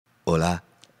Hola.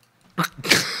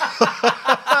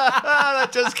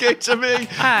 That just came to me.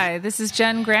 Hi, this is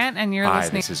Jen Grant, and you're Hi,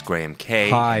 listening. this is Graham Kay.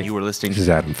 Hi. And you were listening This is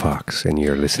Adam Fox, and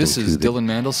you're listening This to is Dylan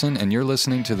Mandelson, and you're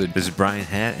listening to the... This is Brian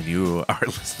Hatt, and you are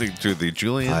listening to the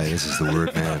Julian. Hi, this is the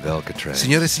word man of Alcatraz.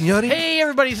 Señores, signori. Hey,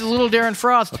 everybody, this is Little Darren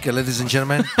Frost. Okay, ladies and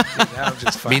gentlemen.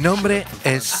 Mi nombre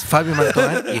es Fabio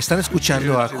Mantoan y están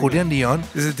escuchando a Julian Dion.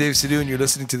 This is Dave Sidhu, and you're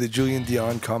listening to the Julian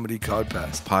Dion Comedy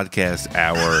Podcast. Podcast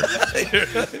hour.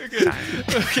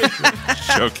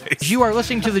 Showcase. You are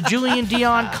listening to the Julian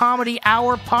Dion Comedy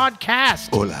Hour Podcast.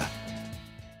 Hola.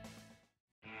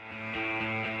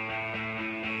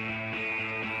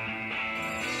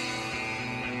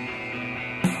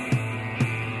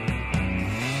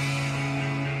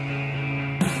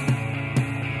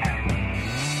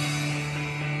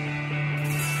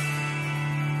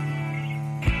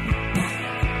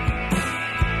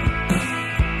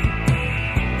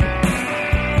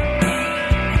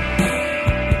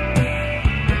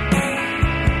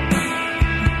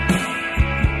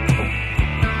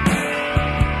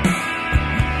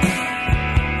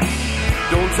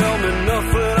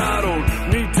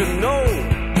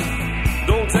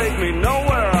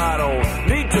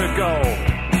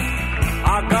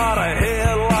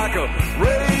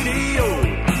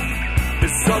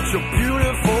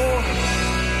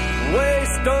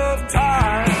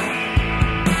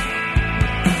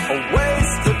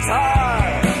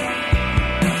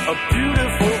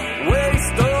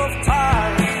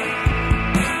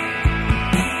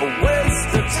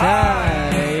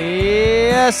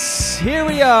 Yes, here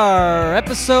we are,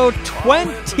 episode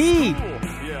 20.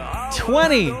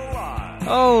 20.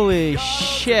 Holy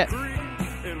shit.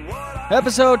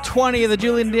 Episode 20 of the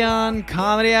Julian Dion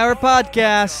Comedy Hour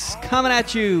Podcast, coming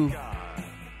at you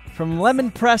from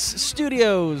Lemon Press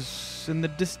Studios in the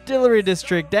Distillery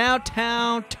District,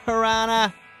 downtown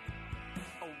Toronto.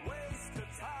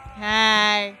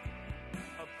 Hi.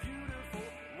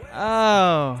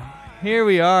 Oh, here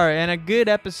we are, and a good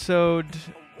episode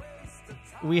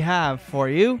we have for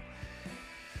you.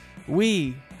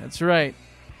 That's right.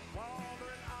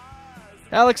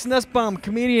 Alex Nussbaum,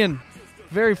 comedian.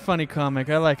 Very funny comic.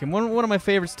 I like him. One of my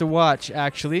favorites to watch,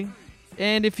 actually.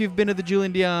 And if you've been to the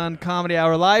Julian Dion Comedy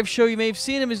Hour live show, you may have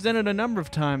seen him. He's done it a number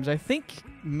of times. I think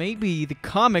maybe the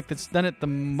comic that's done it the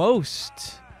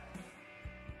most,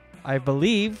 I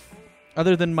believe,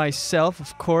 other than myself,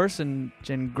 of course, and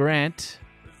Jen Grant.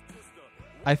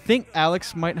 I think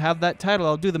Alex might have that title.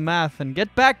 I'll do the math and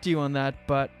get back to you on that,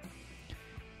 but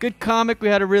good comic. We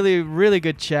had a really, really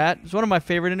good chat. It's one of my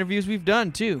favorite interviews we've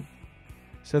done, too.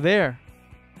 So there.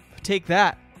 Take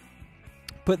that.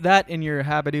 Put that in your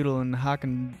habadoodle and hock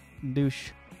and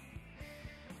douche.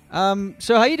 So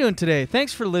how you doing today?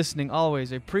 Thanks for listening,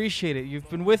 always. I appreciate it. You've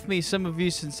been with me, some of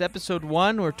you, since episode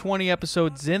 1 or 20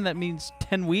 episodes in. That means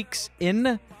 10 weeks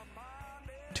in.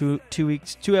 2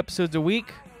 weeks, 2 episodes a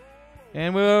week.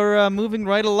 And we're moving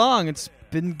right along. It's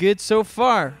been good so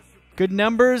far. Good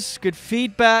numbers, good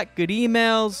feedback, good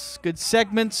emails, good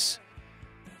segments.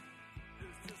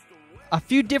 A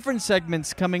few different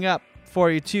segments coming up for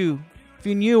you, too. A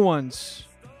few new ones.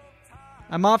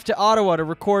 I'm off to Ottawa to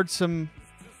record some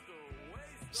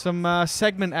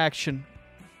segment action,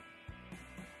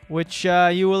 which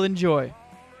you will enjoy.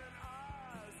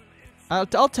 I'll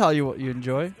tell you what you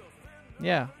enjoy.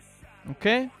 Yeah.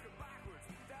 Okay?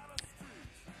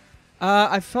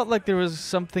 I felt like there was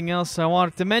something else I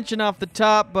wanted to mention off the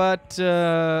top, but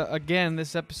again,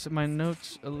 this episode, my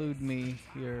notes elude me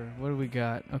here. What do we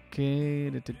got? Okay,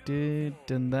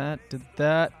 done that, did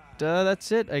that.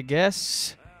 That's it, I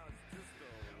guess.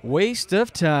 Waste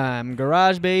of time.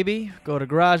 Garage Baby. Go to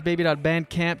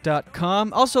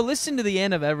garagebaby.bandcamp.com. Also, listen to the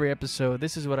end of every episode.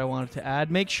 This is what I wanted to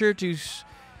add. Make sure to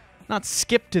not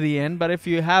skip to the end, but if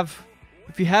you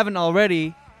haven't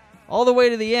already, all the way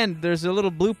to the end, there's a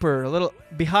little blooper, a little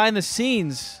behind the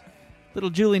scenes, little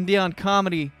Julian Dion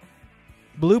comedy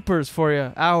bloopers for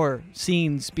you, our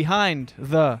scenes behind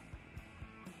the.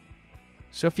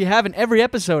 So if you haven't, every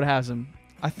episode has them.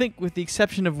 I think with the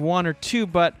exception of 1 or 2,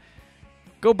 but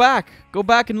go back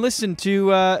and listen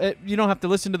to, you don't have to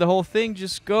listen to the whole thing,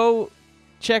 just go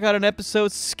check out an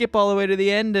episode, skip all the way to the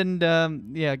end, and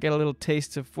get a little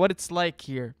taste of what it's like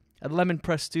here at Lemon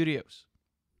Press Studios.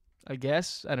 I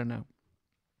guess. I don't know.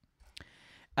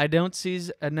 I don't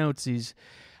sees a noteses.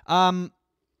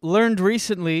 Learned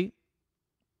recently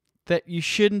that you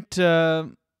shouldn't... let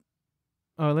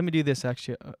me do this,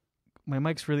 actually. My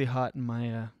mic's really hot and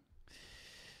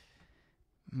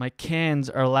my cans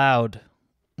are loud.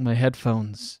 My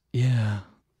headphones. Yeah,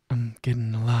 I'm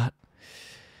getting a lot.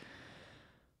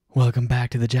 Welcome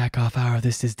back to the Jack Off Hour.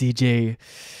 This is DJ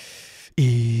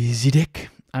Easy. Easy Dick.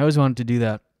 I always wanted to do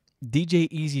that. DJ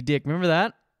Easy Dick. Remember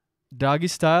that? Doggy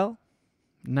Style?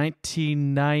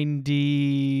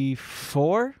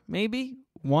 1994, maybe?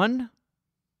 One?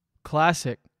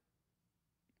 Classic.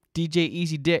 DJ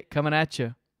Easy Dick coming at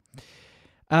you.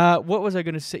 What was I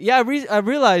going to say? Yeah, I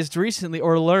realized recently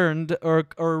or learned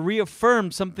or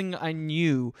reaffirmed something I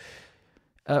knew,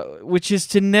 which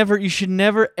is you should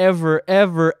never, ever,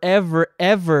 ever, ever,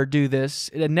 ever do this.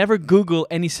 Never Google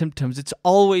any symptoms. It's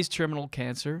always terminal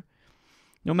cancer,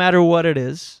 no matter what it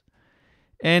is.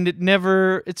 And it's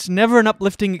never an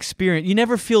uplifting experience. You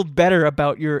never feel better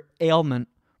about your ailment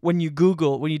when you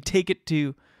take it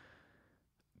to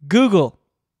Google.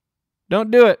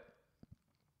 Don't do it.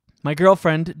 My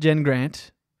girlfriend, Jen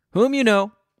Grant, whom you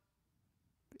know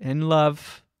and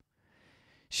love,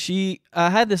 she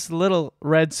had this little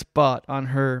red spot on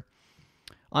her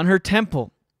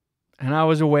temple. And I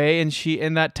was away, and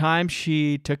in that time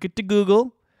she took it to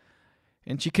Google,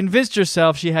 and she convinced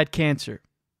herself she had cancer.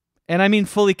 And I mean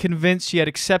fully convinced. She had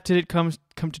accepted it, come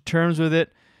to terms with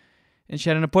it, and she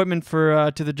had an appointment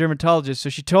to the dermatologist. So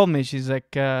she told me, she's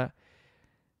like,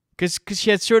 because she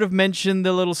had sort of mentioned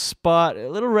the little spot, a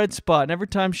little red spot, and every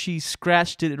time she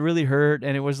scratched it, it really hurt,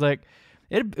 and it was like,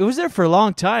 it was there for a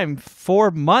long time,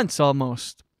 4 months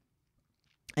almost.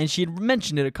 And she had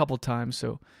mentioned it a couple times,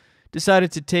 so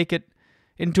decided to take it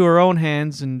into her own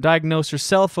hands and diagnose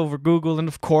herself over Google, and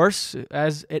of course,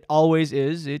 as it always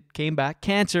is, it came back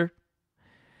cancer.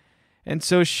 And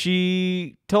so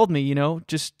she told me,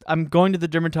 I'm going to the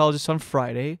dermatologist on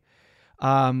Friday,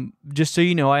 just so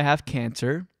you know I have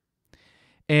cancer.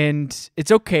 And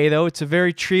it's okay, though. It's a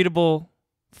very treatable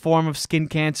form of skin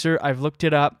cancer. I've looked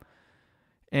it up,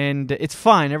 and it's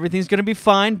fine. Everything's going to be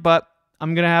fine, but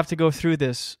I'm going to have to go through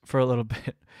this for a little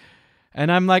bit. And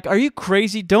I'm like, are you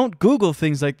crazy? Don't Google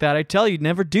things like that. I tell you,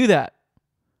 never do that.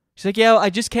 She's like, yeah, I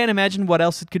just can't imagine what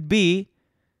else it could be.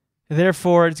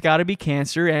 Therefore, it's got to be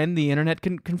cancer, and the internet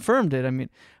confirmed it. I mean,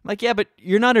 I'm like, yeah, but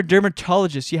you're not a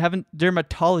dermatologist. You haven't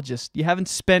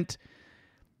spent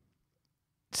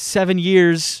 7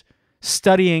 years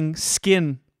studying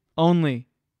skin only,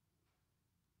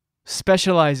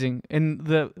 specializing in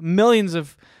the millions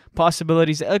of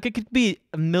possibilities. Like, it could be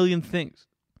a million things.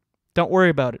 Don't worry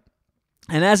about it.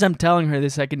 And as I'm telling her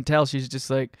this, I can tell she's just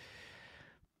like,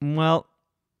 well,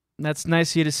 that's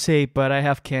nice of you to say, but I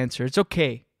have cancer. It's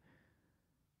okay.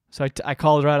 So I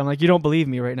called her out. I'm like, you don't believe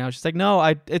me right now. She's like, no,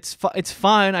 it's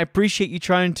fine. I appreciate you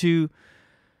trying to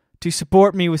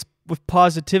support me with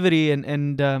positivity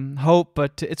and hope,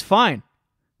 but it's fine.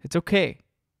 It's okay.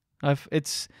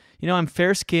 I'm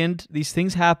fair-skinned. These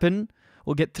things happen.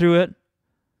 We'll get through it.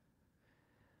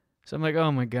 So I'm like,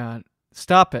 oh my God,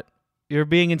 stop it. You're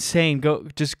being insane.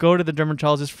 Just go to the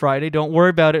dermatologist Friday. Don't worry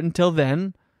about it until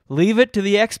then. Leave it to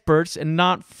the experts and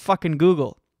not fucking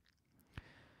Google.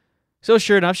 So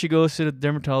sure enough, she goes to the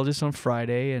dermatologist on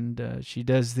Friday, and she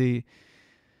gets the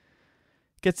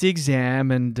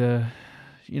exam, and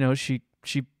she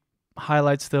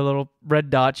highlights the little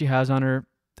red dot she has on her.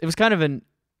 It was kind of an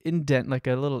indent, like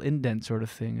a little indent sort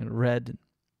of thing, red.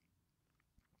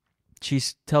 She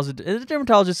tells it. The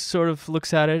dermatologist sort of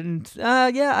looks at it, and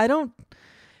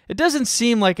it doesn't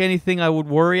seem like anything I would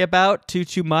worry about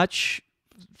too much.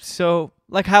 So,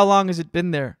 like, how long has it been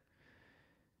there?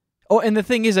 Oh, and the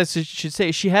thing is, I should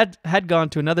say, she had gone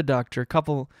to another doctor a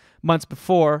couple months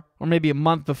before, or maybe a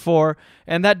month before,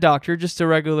 and that doctor, just a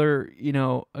regular,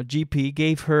 a GP,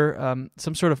 gave her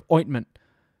some sort of ointment.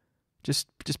 Just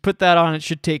put that on; it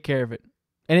should take care of it,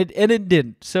 and it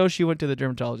didn't. So she went to the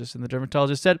dermatologist, and the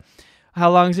dermatologist said,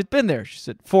 "How long has it been there?" She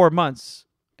said, 4 months,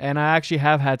 and I actually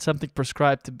have had something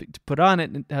prescribed to put on it,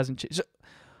 and it hasn't changed.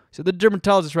 So the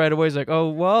dermatologist right away is like, "Oh,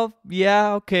 well,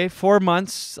 yeah, okay, 4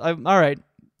 months. All right.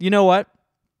 You know what?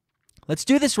 Let's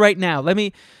do this right now. I'm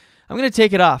going to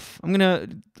take it off.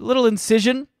 Little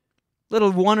incision,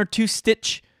 little 1 or 2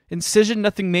 stitch incision,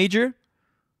 nothing major.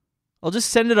 I'll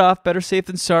just send it off, better safe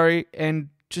than sorry, and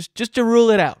just to rule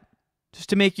it out, just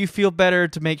to make you feel better,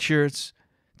 to make sure it's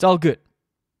all good."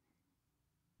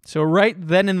 So right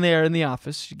then and there in the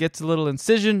office, she gets a little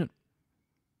incision,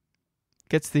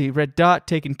 gets the red dot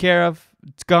taken care of,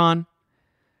 it's gone,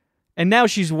 and now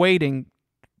she's waiting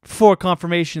for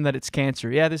confirmation that it's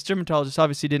cancer. Yeah, this dermatologist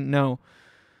obviously didn't know.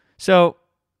 So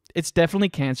it's definitely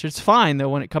cancer. It's fine, though.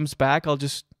 When it comes back, I'll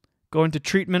just go into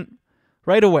treatment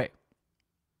right away.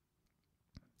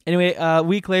 Anyway, a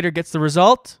week later, gets the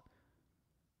result.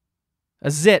 A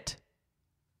zit.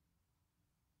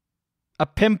 A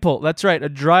pimple. That's right, a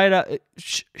dried up...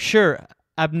 Sure,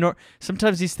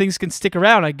 sometimes these things can stick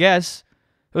around, I guess.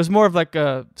 It was more of like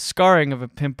a scarring of a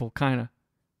pimple, kind of.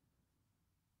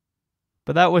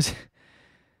 But that was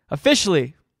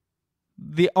officially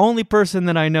the only person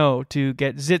that I know to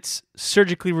get zits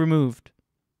surgically removed.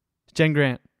 Jen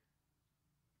Grant.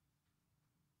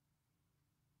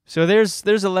 So there's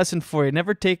a lesson for you.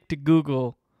 Never take to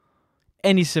Google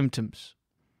any symptoms.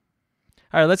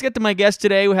 All right, let's get to my guest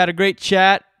today. We had a great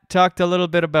chat. Talked a little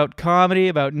bit about comedy,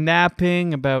 about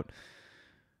napping, about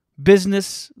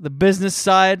business, the business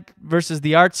side versus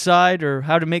the art side, or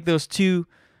how to make those two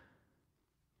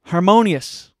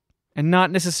harmonious and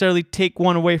not necessarily take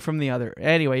one away from the other.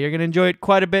 Anyway, you're going to enjoy it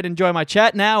quite a bit. Enjoy my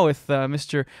chat now with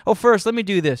Mr. Oh, first, let me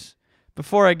do this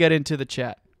before I get into the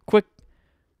chat.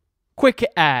 Quick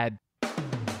ad.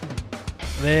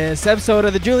 This episode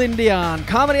of the Julian Dion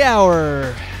Comedy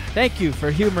Hour. Thank you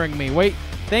for humoring me. Wait,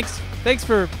 thanks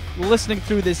for listening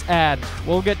through this ad.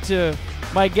 We'll get to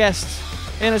my guests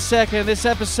in a second. This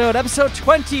episode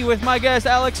 20 with my guest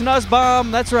Alex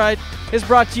Nussbaum, that's right, is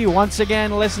brought to you once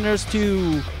again, listeners,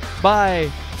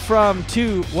 by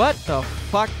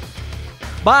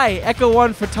Echo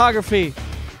One Photography.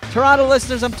 Toronto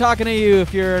listeners, I'm talking to you.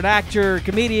 If you're an actor,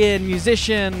 comedian,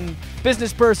 musician,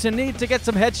 business person, need to get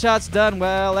some headshots done,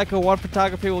 well, Echo One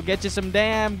Photography will get you some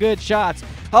damn good shots.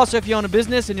 Also, if you own a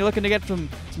business and you're looking to get some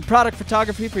product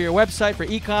photography for your website, for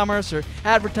e-commerce or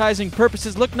advertising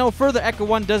purposes, look no further. Echo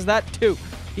One does that too.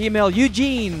 Email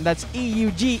Eugene, that's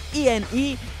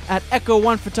EUGENE, at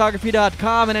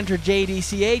echo1photography.com and enter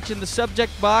JDCH in the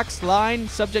subject line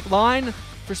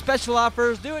for special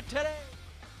offers. Do it today.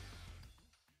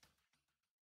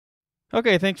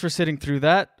 Okay, thanks for sitting through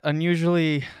that.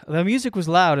 Unusually, the music was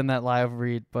loud in that live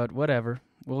read, but whatever.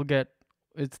 We'll get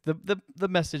it's the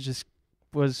message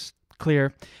was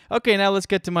clear. Okay, now let's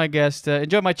get to my guest.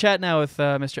 Enjoy my chat now with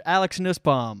Mr. Alex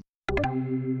Nussbaum.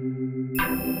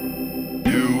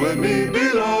 You and me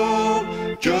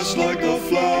belong, just like the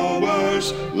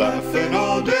flowers, laughing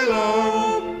all day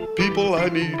long. People, I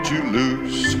need you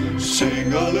loose.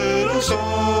 Sing a little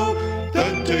song,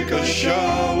 then take a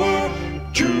shower.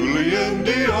 Julian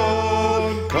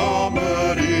Dion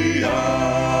Comedy Hour.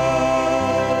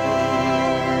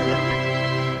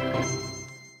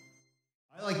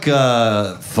 I like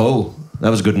pho. That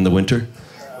was good in the winter.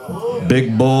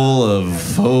 Big bowl of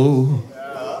pho.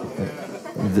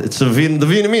 It's the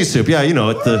Vietnamese soup. Yeah, you know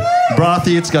it. The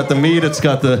brothy, it's got the meat, it's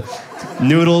got the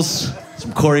noodles,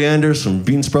 some coriander, some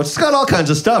bean sprouts. It's got all kinds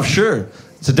of stuff, sure.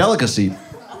 It's a delicacy.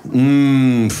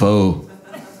 Pho.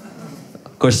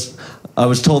 Of course, I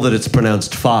was told that it's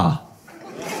pronounced fa.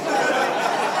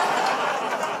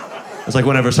 It's like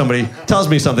whenever somebody tells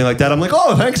me something like that, I'm like,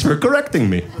 oh, thanks for correcting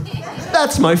me.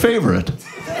 That's my favorite.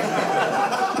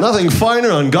 Nothing finer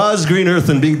on God's green earth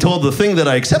than being told the thing that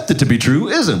I accepted to be true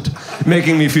isn't,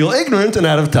 making me feel ignorant and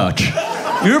out of touch.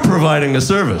 You're providing a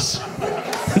service.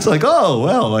 It's like, oh,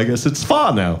 well, I guess it's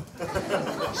fa now.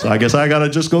 So I guess I gotta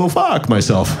just go fuck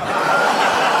myself.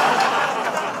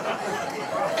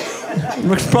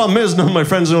 The problem is, none of my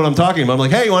friends know what I'm talking about. I'm like,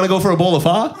 hey, you want to go for a bowl of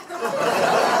pho?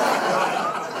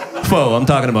 Pho, I'm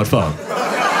talking about pho.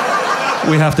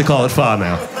 We have to call it pho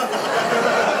now.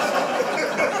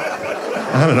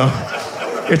 I don't know.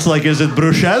 It's like, is it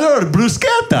bruschetta or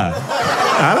bruschetta?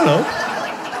 I don't know.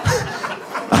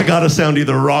 I gotta sound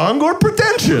either wrong or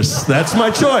pretentious. That's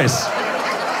my choice.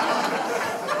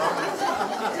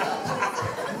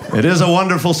 It is a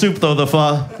wonderful soup, though, the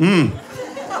pho.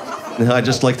 I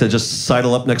just like to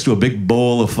sidle up next to a big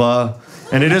bowl of pho.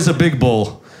 And it is a big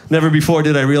bowl. Never before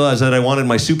did I realize that I wanted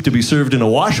my soup to be served in a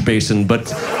wash basin, but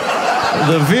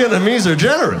the Vietnamese are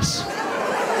generous.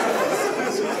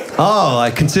 Oh, I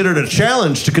considered it a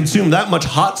challenge to consume that much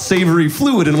hot, savory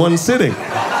fluid in one sitting.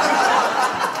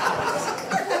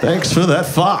 Thanks for that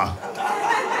pho.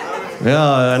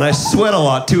 Yeah, and I sweat a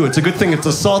lot, too. It's a good thing it's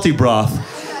a salty broth,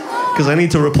 because I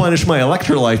need to replenish my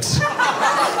electrolytes.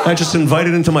 I just invite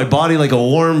it into my body like a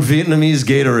warm Vietnamese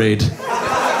Gatorade.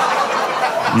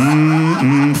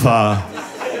 Pho.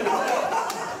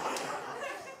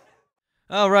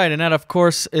 All right, and that, of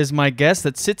course, is my guest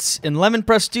that sits in Lemon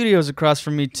Press Studios across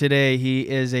from me today. He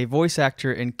is a voice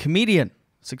actor and comedian,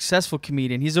 successful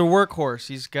comedian. He's a workhorse.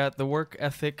 He's got the work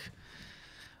ethic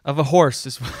of a horse,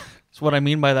 is what I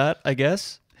mean by that, I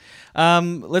guess.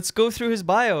 Let's go through his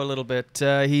bio a little bit.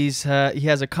 He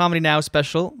has a Comedy Now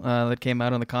special that came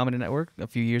out on the Comedy Network a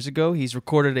few years ago. He's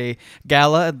recorded a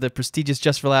gala at the prestigious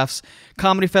Just for Laughs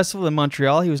Comedy Festival in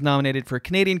Montreal. He was nominated for a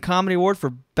Canadian Comedy Award for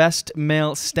Best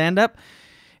Male Stand-Up,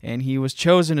 and he was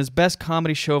chosen as Best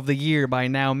Comedy Show of the Year by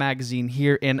Now Magazine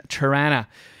here in Toronto.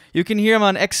 You can hear him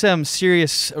on XM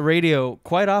Sirius Radio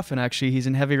quite often, actually. He's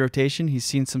in heavy rotation. He's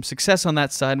seen some success on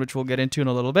that side, which we'll get into in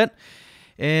a little bit.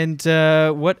 And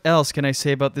what else can I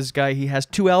say about this guy? He has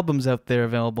 2 albums out there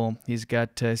available. He's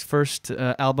got his first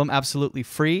album, Absolutely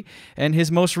Free, and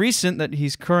his most recent that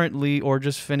he's currently or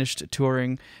just finished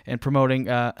touring and promoting,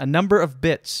 A Number of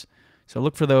Bits. So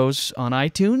look for those on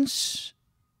iTunes.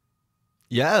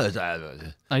 Yeah,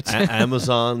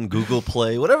 Amazon, Google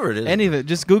Play, whatever it is. Any of it.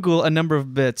 Just Google A Number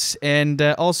of Bits. And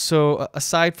also,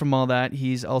 aside from all that,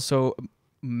 he's also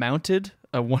mounted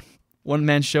a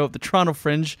one-man show at the Toronto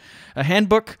Fringe, a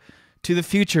handbook to the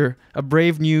future, a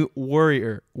brave new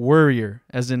warrior,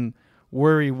 as in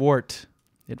worrywart.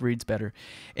 It reads better.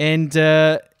 And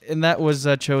that was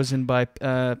chosen by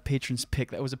Patron's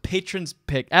Pick. That was a Patron's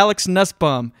Pick. Alex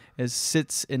Nussbaum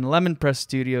sits in Lemon Press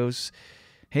Studios.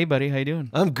 Hey, buddy, how you doing?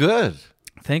 I'm good.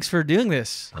 Thanks for doing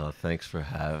this. Oh, thanks for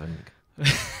having.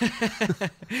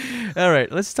 All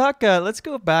right, let's talk. Let's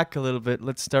go back a little bit.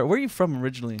 Let's start. Where are you from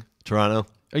originally? Toronto.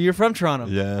 Oh, you're from Toronto.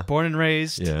 Yeah. Born and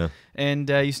raised. Yeah. And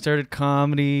you started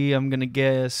comedy, I'm going to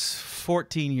guess,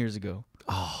 14 years ago.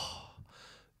 Oh,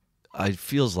 it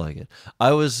feels like it.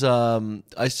 I was,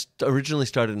 originally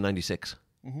started in 96.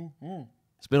 Mm-hmm.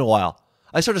 It's been a while.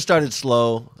 I sort of started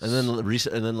slow, and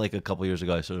then like a couple years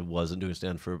ago, I sort of wasn't doing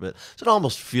stand for a bit. So it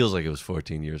almost feels like it was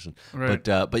 14 years. Right.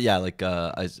 But yeah, like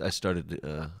I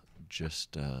started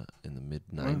just in the mid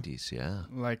 90s. Yeah,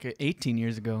 like 18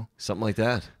 years ago, something like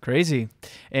that. Crazy.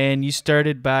 And you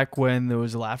started back when there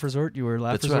was a Laugh Resort. You were a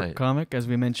Laugh That's Resort right. comic, as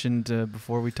we mentioned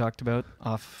before. We talked about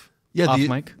off the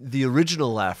mic. The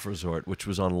original Laugh Resort, which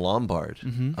was on Lombard,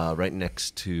 Mm-hmm. right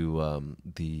next to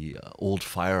the old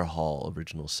fire hall,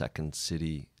 original Second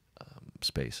City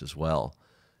space as well.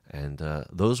 And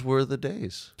those were the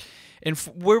days. And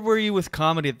where were you with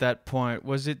comedy at that point?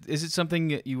 Is it something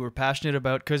that you were passionate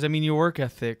about? Because, I mean, your work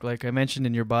ethic, like I mentioned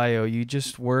in your bio, you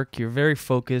just work, you're very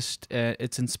focused.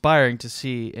 It's inspiring to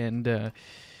see. And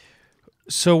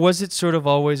so was it sort of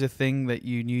always a thing that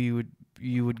you knew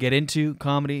you would get into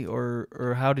comedy,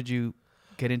 or how did you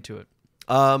get into it?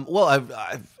 Well, I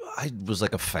was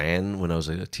like a fan when I was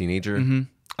a teenager. Mm-hmm.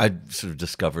 I sort of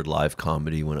discovered live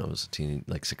comedy when I was a teen,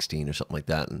 like 16 or something like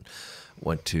that, and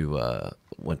went to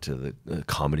the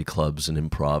comedy clubs and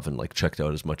improv and like checked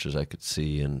out as much as I could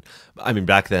see. And I mean,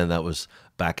 back then that was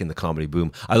back in the comedy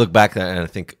boom. I look back then and I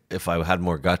think if I had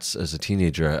more guts as a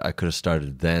teenager, I could have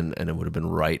started then, and it would have been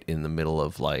right in the middle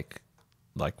of like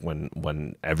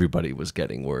when everybody was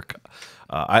getting work.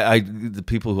 The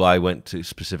people who I went to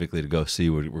specifically to go see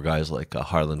were guys like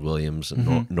Harland Williams and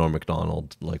Mm-hmm. Norm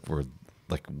Macdonald. Like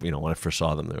when I first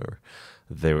saw them,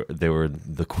 they were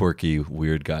the quirky,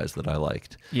 weird guys that I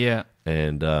liked. Yeah.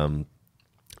 And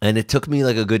it took me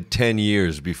like a good 10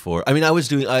 years before. I mean,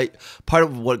 part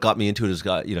of what got me into it is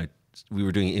we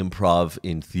were doing improv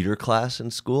in theater class in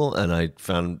school, and I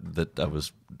found that I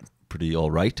was pretty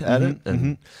all right at it,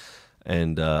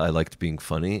 and I liked being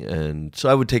funny, and so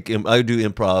I would do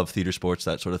improv, theater, sports,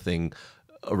 that sort of thing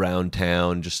around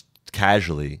town, just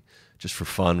casually, just for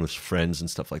fun with friends and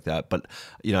stuff like that. But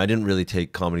I didn't really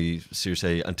take comedy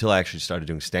seriously until I actually started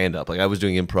doing stand-up. Like I was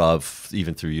doing improv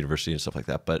even through university and stuff like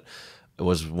that, but it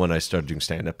was when I started doing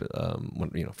stand-up,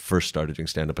 first started doing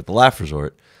stand-up at the Laugh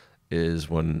Resort, is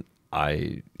when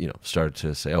I started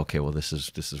to say, okay, well this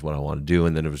is what I want to do,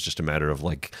 and then it was just a matter of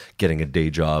like getting a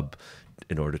day job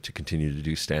in order to continue to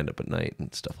do stand-up at night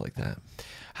and stuff like that.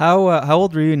 How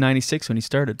old were you in 96 when you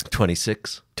started?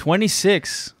 26.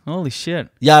 26. Holy shit.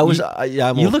 Yeah, I was.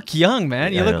 You look young,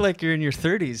 man. Yeah, you I look know. like you're in your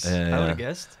 30s. I would have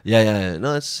guessed. Yeah.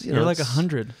 No, it's You're like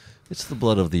 100. It's the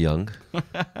blood of the young.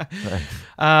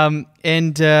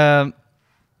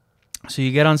 So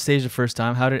you get on stage the first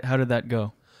time. How did that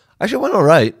go? Actually, it went all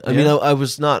right. I mean, Yeah. I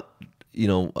was not,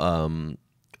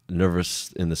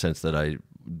 nervous in the sense that I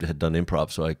had done improv,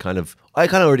 so I kind of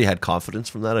already had confidence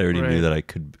from that. I already knew that I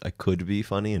could be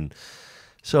funny, and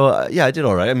so I did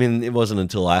all right. I mean, it wasn't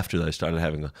until after that I started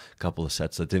having a couple of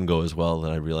sets that didn't go as well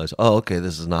that I realized, oh, okay,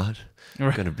 this is not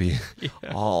going to be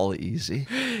all easy.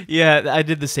 Yeah, I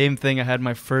did the same thing. I had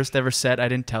my first ever set. I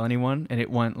didn't tell anyone, and it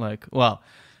went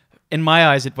in my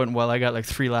eyes, it went well. I got like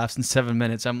 3 laughs in 7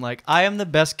 minutes. I'm like, I am the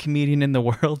best comedian in the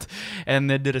world. And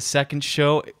then did a second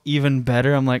show, even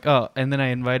better. I'm like, oh. And then I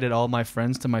invited all my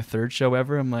friends to my 3rd show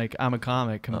ever. I'm like, I'm a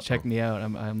comic. Come check me out.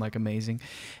 I'm like amazing.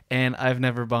 And I've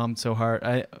never bombed so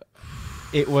hard.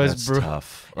 It was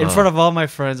tough. In front of all my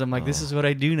friends. I'm like, this is what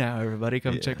I do now. Everybody,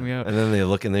 come check me out. And then they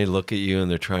look at you,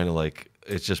 and they're trying to like.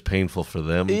 It's just painful for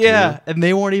them. Yeah, too. and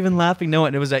they weren't even laughing. No,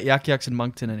 and it was at Yak Yaks in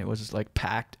Moncton, and it was just like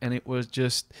packed, and it was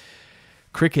just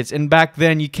crickets. And back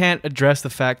then, you can't address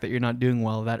the fact that you're not doing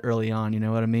well that early on. You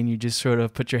know what I mean? You just sort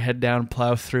of put your head down,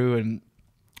 plow through, and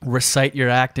recite your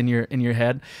act in your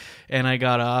head. And I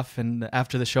got off, and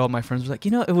after the show, my friends were like,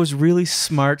 it was really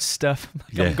smart stuff.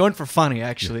 I'm going for funny,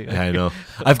 actually. Yeah, I know.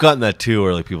 I've gotten that too,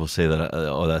 where like people say that,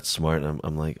 oh, that's smart. And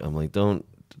I'm like, don't,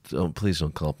 please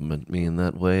don't compliment me in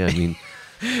that way. I mean,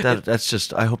 that's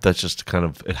just. I hope that's just kind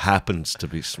of. It happens to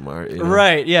be smart,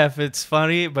 right? Yeah, if it's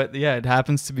funny, but yeah, it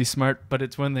happens to be smart. But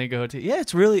it's when they go to,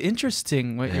 it's really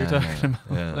interesting what you're talking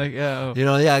about. Yeah. Like, oh.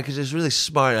 Because it's really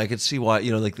smart. I could see why.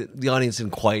 Like the audience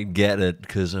didn't quite get it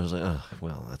because I was like, oh,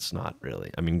 well, that's not really.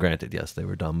 I mean, granted, yes, they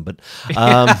were dumb, but.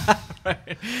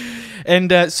 Right.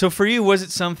 And so for you, was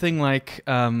it something like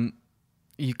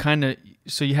you kind of?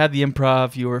 So you had the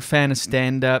improv, you were a fan of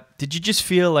stand-up. Did you just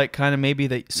feel like kind of maybe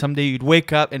that someday you'd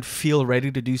wake up and feel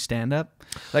ready to do stand-up?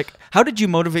 Like, how did you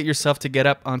motivate yourself to get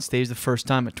up on stage the first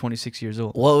time at 26 years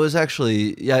old? Well, it was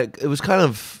actually, it was kind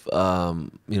of,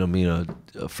 me and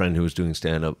a friend who was doing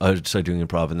stand-up, I started doing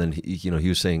improv, and then, he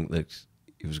was saying that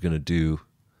he was going to do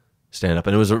stand-up.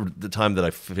 And it was the time that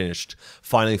I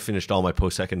finally finished all my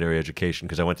post-secondary education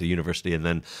because I went to university and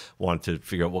then wanted to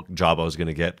figure out what job I was going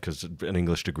to get because an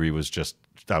English degree was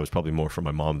that was probably more for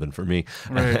my mom than for me.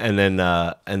 Right. And then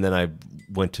I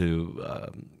went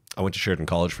to Sheridan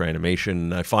College for animation.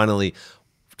 And I finally,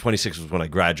 26 was when I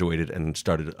graduated and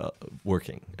started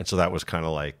working. And so that was kind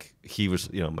of like, he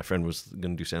was, my friend was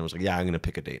going to do stand-up. I was like, yeah, I'm going to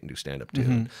pick a date and do stand-up too.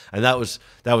 Mm-hmm. And that was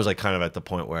like kind of at the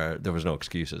point where there was no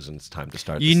excuses and it's time to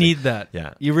start. You need that.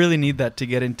 Yeah. You really need that to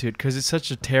get into it because it's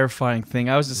such a terrifying thing.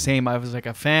 I was the same. I was like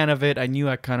a fan of it. I knew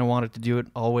I kind of wanted to do it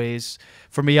always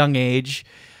from a young age.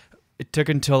 It took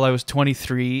until I was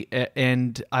 23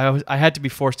 and I had to be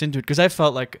forced into it because I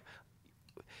felt like,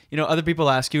 other people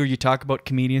ask you, or you talk about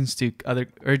comedians or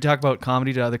you talk about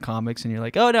comedy to other comics, and you're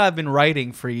like, "Oh no, I've been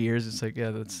writing for years." It's like,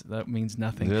 yeah, that means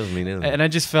nothing. It doesn't mean anything. And I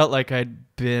just felt like I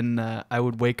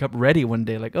would wake up ready one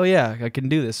day, like, "Oh yeah, I can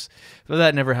do this." But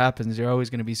that never happens. You're always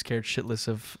going to be scared shitless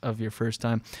of your first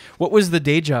time. What was the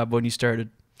day job when you started?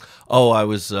 Oh, I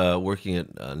was working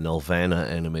at Nelvana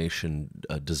Animation,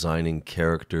 designing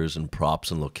characters and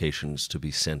props and locations to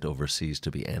be sent overseas to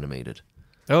be animated.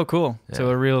 Oh, cool. Yeah. So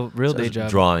a real day job.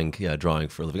 Drawing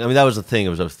for a living. I mean, that was the thing.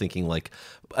 I was thinking, like,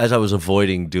 as I was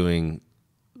avoiding going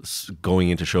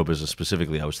into show business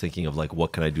specifically, I was thinking of, like,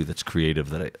 what can I do that's creative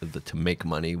to make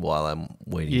money while I'm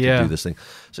waiting to do this thing.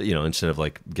 So, instead of,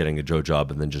 like, getting a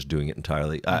job and then just doing it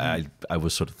entirely, mm-hmm. I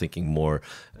was sort of thinking more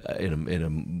in a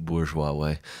bourgeois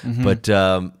way. Mm-hmm. But,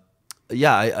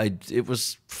 it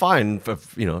was fine,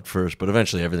 at first, but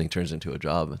eventually everything turns into a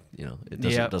job.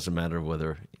 It doesn't matter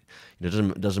whether...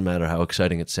 It doesn't matter how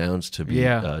exciting it sounds to be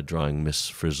drawing Miss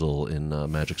Frizzle in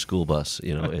Magic School Bus.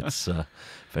 It's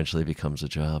eventually becomes a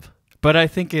job. But I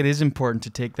think it is important to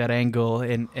take that angle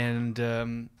and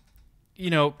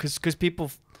because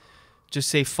people just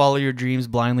say follow your dreams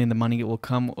blindly and the money will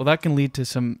come. Well, that can lead to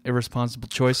some irresponsible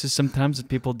choices sometimes that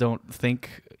people don't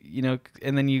think.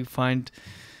 And then you find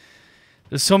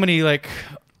there's so many like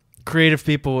creative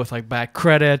people with like bad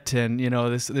credit and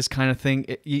this kind of thing.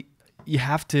 You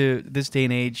have to, this day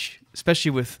and age,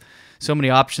 especially with so many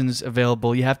options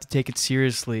available, you have to take it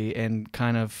seriously and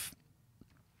kind of,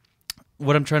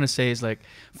 what I'm trying to say is like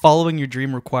following your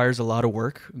dream requires a lot of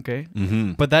work, okay?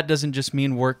 Mm-hmm. But that doesn't just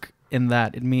mean work in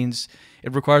that. It means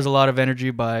it requires a lot of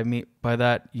energy. By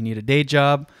that, you need a day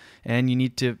job and you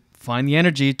need to find the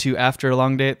energy to, after a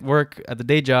long day at work at the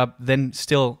day job, then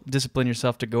still discipline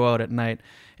yourself to go out at night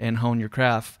and hone your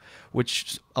craft,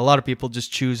 which a lot of people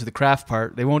just choose the craft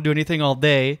part. They won't do anything all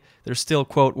day. They're still,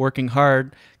 quote, working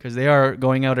hard because they are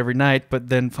going out every night, but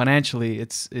then financially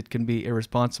it can be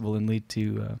irresponsible and lead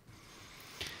to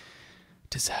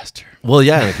disaster. Well,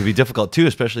 yeah, it can be difficult too,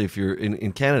 especially if you're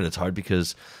in Canada. It's hard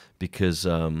because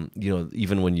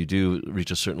even when you do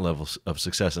reach a certain level of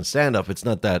success in stand-up, it's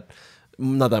not that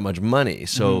much money.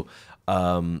 So,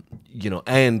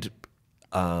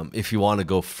 if you want to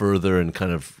go further and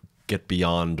kind of get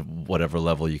beyond whatever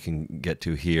level you can get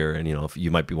to here, and if you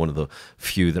might be one of the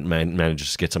few that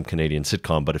manages to get some Canadian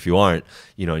sitcom, but if you aren't,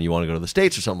 and you want to go to the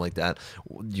States or something like that,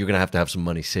 you're gonna have to have some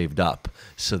money saved up.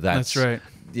 So that's right.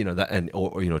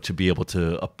 To be able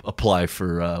to apply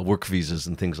for work visas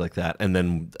and things like that, and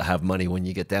then have money when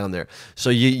you get down there. So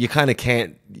you kind of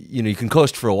can't, you can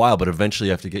coast for a while, but eventually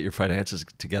you have to get your finances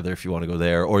together if you want to go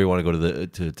there, or you want to go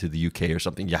to the UK or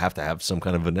something. You have to have some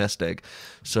kind of a nest egg.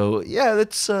 So yeah,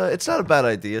 it's not a bad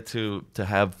idea to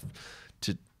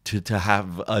to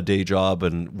have a day job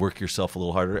and work yourself a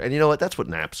little harder. And you know what? That's what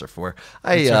naps are for.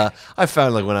 I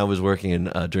found like when I was working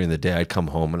during the day, I'd come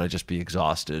home and I'd just be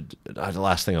exhausted. The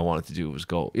last thing I wanted to do was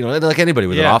go, like anybody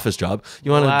with an office job,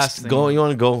 you want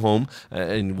to go home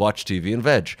and watch TV and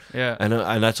veg. Yeah.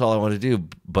 And that's all I want to do.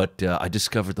 But I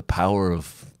discovered the power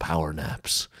of power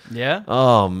naps. Yeah.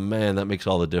 Oh man, that makes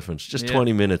all the difference. Just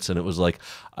 20 minutes, and it was like,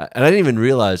 and I didn't even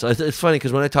realize. It's funny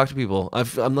because when I talk to people,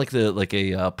 I'm like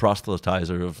a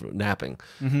proselytizer of napping,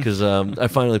 because I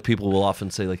find like people will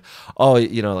often say like, oh,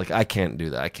 like I can't do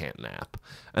that, I can't nap.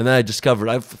 And then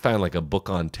I found like a book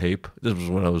on tape. This was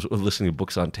when I was listening to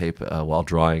books on tape while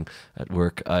drawing at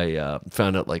work. I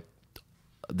found out like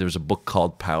there's a book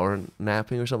called Power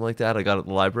Napping or something like that. I got it at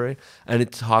the library, and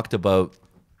it talked about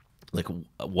like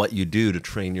what you do to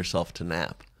train yourself to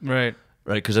nap. Right.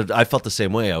 Because I felt the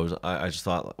same way. I just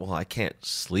thought, well, I can't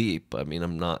sleep. I mean,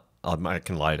 I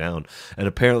can lie down. And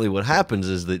apparently what happens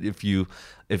is that if you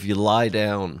lie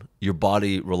down, your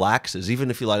body relaxes.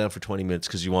 Even if you lie down for 20 minutes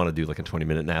because you want to do like a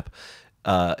 20-minute nap,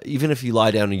 even if you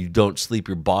lie down and you don't sleep,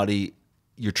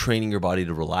 you're training your body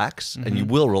to relax, and you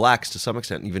will relax to some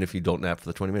extent even if you don't nap for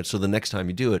the 20 minutes. So the next time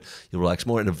you do it, you'll relax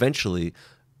more, and eventually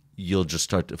you'll just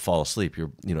start to fall asleep.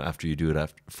 After you do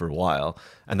it for a while,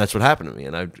 and that's what happened to me.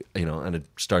 And I'd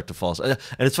start to fall asleep.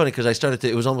 And it's funny because I started to.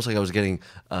 It was almost like I was getting,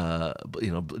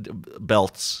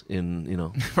 belts in,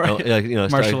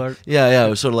 martial art. Yeah. It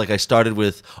was sort of like I started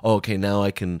with, okay, now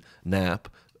I can nap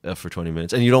for 20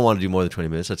 minutes, and you don't want to do more than 20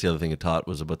 minutes. That's the other thing it taught,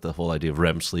 was about the whole idea of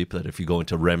REM sleep, that if you go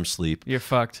into REM sleep, you're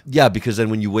fucked. Yeah, because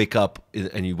then when you wake up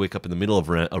and you wake up in the middle of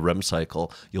a REM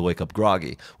cycle, you'll wake up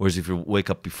groggy. Whereas if you wake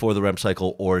up before the REM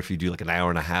cycle, or if you do like an hour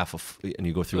and a half and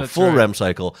you go through a full REM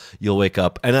cycle, you'll wake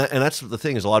up. And that's the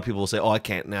thing, is a lot of people will say, oh, I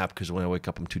can't nap because when I wake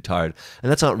up I'm too tired.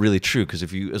 And that's not really true, because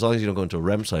as long as you don't go into a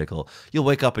REM cycle, you'll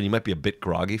wake up and you might be a bit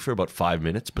groggy for about 5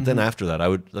 minutes. But then after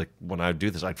that, when I would do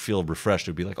this, I'd feel refreshed.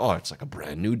 It would be like, oh, it's like a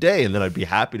brand new day. And then I'd be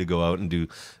happy to go out and do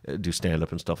stand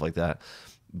up and stuff like that.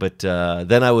 But then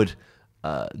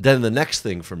then the next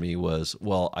thing for me was,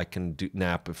 well, I can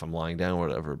nap if I'm lying down or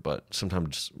whatever. But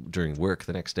sometimes during work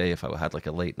the next day, if I had like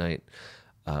a late night,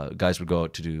 guys would go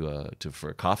out to for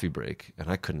a coffee break,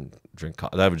 and I couldn't drink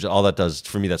coffee. All that does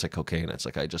for me, that's like cocaine. It's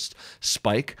like I just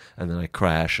spike and then I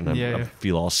crash, and I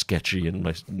feel all sketchy and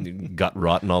my gut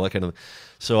rot and all that kind of.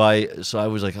 So I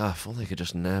was like, if only I could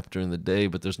just nap during the day,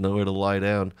 but there's nowhere to lie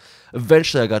down.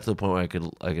 Eventually, I got to the point where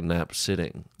I could nap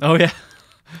sitting. Oh yeah.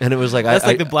 And it was like that's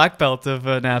like the black belt of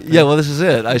napping. Yeah, well, this is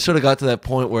it. I sort of got to that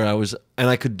point where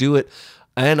I could do it.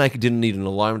 And I didn't need an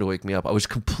alarm to wake me up. I was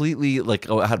completely like,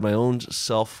 I had my own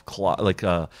self clock, like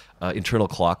internal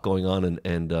clock going on,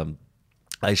 and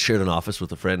I shared an office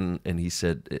with a friend, and he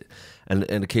said, and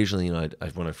occasionally,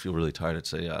 when I feel really tired, I'd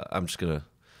say, I'm just gonna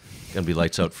be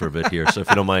lights out for a bit here. So if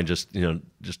you don't mind, just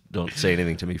don't say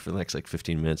anything to me for the next like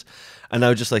 15 minutes. And I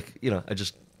would just like, I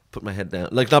just put my head down,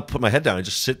 like not put my head down. I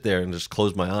just sit there and just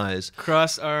close my eyes,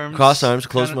 cross arms,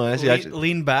 close my eyes.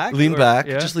 Lean back,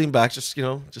 just lean back.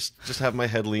 Just have my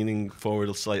head leaning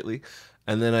forward slightly,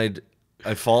 and then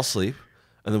I'd fall asleep,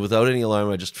 and then without any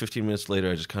alarm, 15 minutes later,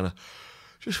 I just kind of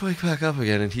just wake back up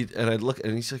again, and I'd look,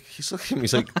 and he's looking at me,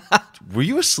 he's like, were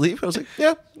you asleep? I was like,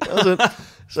 yeah, that was it.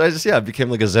 So I became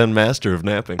like a Zen master of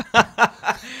napping.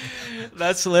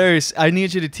 That's hilarious. I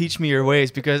need you to teach me your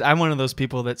ways, because I'm one of those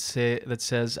people that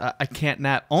says I can't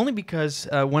nap, only because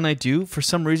when I do, for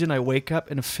some reason I wake up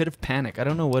in a fit of panic. I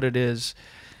don't know what it is.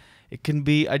 It can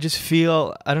be I just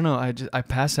feel, I don't know, I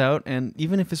pass out, and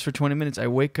even if it's for 20 minutes, I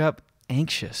wake up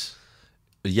anxious.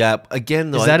 Yeah, again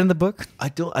though, is that in the book? I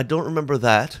don't remember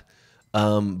that.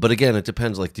 But again, it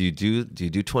depends. Like, do you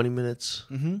do 20 minutes?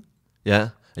 Mm-hmm. Yeah,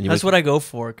 and that's what I go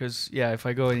for, because if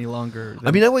I go any longer, I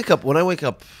mean, when I wake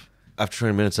up after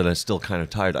 20 minutes and I'm still kind of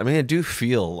tired. I mean, I do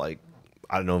feel like,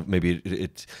 I don't know, maybe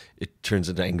it turns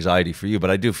into anxiety for you,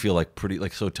 but I do feel like pretty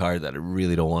like so tired that I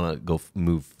really don't want to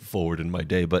move forward in my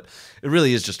day. But it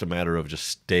really is just a matter of just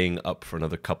staying up for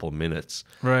another couple of minutes,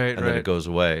 right? And then it goes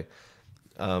away.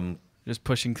 Just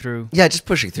pushing through. Yeah, just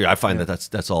pushing through. I find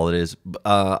that's all it is.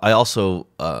 I also,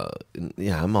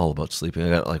 I'm all about sleeping. I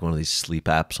got like one of these sleep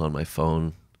apps on my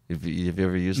phone. Have you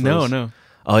ever used those? No.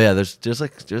 Oh yeah, there's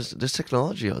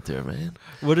technology out there, man.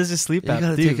 What does a sleep app do?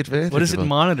 You gotta take advantage. What does it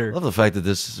monitor? I love the fact that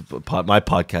this is my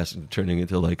podcast is turning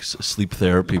into like sleep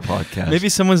therapy podcast. Maybe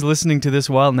someone's listening to this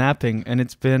while napping, and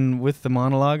it's been with the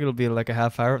monologue. It'll be like a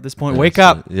half hour at this point. Wake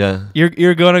up! Yeah,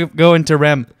 you're gonna go into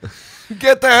REM.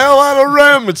 Get the hell out of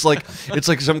REM! It's like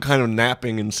some kind of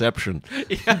napping inception.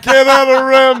 Yeah. Get out of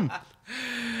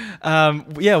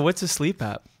REM! What's a sleep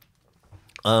app?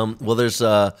 Well, there's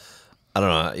I don't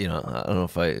know. You know, I don't know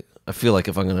if I feel like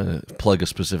if I'm gonna plug a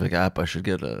specific app, I should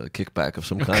get a kickback of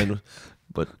some kind.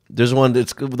 But there's one.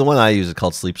 It's the one I use is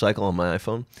called Sleep Cycle on my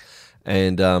iPhone,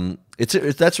 and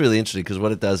that's really interesting because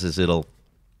what it does is it'll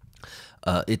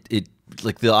it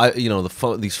like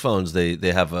these phones they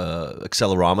have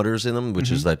accelerometers in them,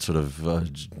 which is that sort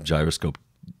of gyroscope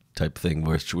type thing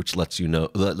which lets it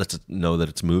know that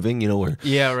it's moving. You know, where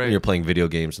when you're playing video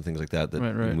games and things like that you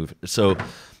move.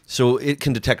 So it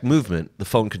can detect movement. The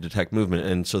phone can detect movement,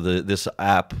 and so this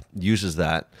app uses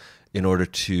that in order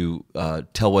to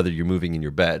tell whether you're moving in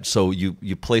your bed. So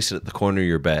you place it at the corner of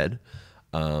your bed,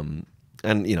 and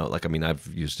you know, like I mean, I've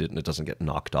used it and it doesn't get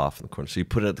knocked off in the corner. So you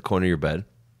put it at the corner of your bed,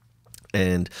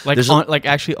 and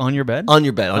actually on your bed, on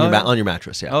your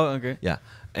mattress. Yeah. Oh, okay. Yeah,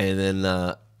 and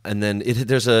then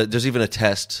there's even a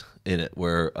test in it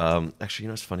where actually, you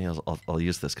know, it's funny. I'll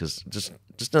use this because just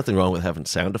nothing wrong with having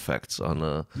sound effects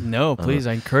on. No, please,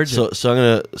 I encourage it. So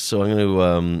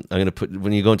I'm gonna put,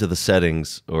 when you go into the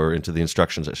settings or into the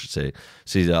instructions, I should say.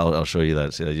 See, I'll show you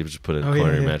that. See, you just put it in the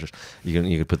corner of your mattress. You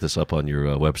can put this up on your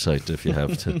website if you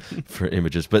have to for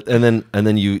images. But and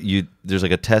then you there's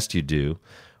like a test you do.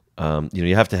 You know,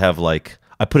 you have to have like.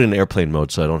 I put it in airplane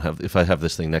mode, so I don't have. If I have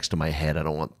this thing next to my head, I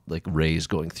don't want like rays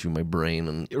going through my brain,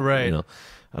 and you know,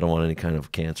 I don't want any kind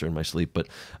of cancer in my sleep.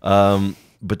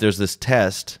 But there's this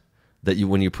test that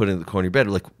when you put it in the corner of your bed,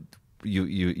 like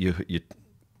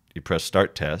you press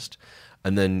start test,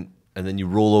 and then you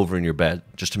roll over in your bed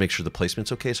just to make sure the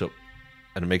placement's okay. So,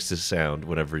 and it makes this sound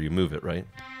whenever you move it, right?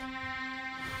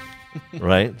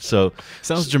 Right, so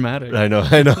sounds dramatic. I know.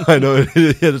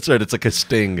 Yeah, that's right. It's like a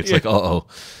sting. It's like,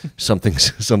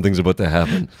 something's about to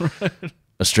happen. Right.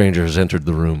 A stranger has entered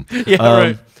the room. Yeah,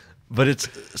 right. But it's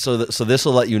so this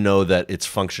will let you know that it's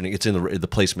functioning. It's in the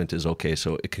placement is okay.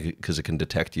 So because it can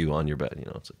detect you on your bed. You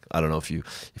know, it's like, I don't know if you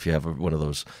have one of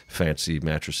those fancy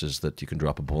mattresses that you can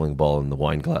drop a bowling ball and the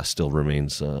wine glass still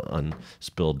remains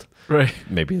unspilled. Right.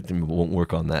 Maybe it won't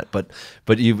work on that. But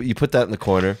you put that in the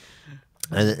corner.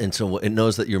 And so it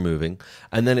knows that you're moving,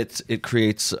 and then it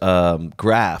creates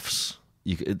graphs.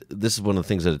 This is one of the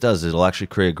things that it does. It'll actually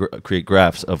create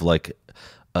graphs of like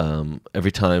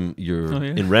every time you're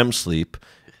in REM sleep,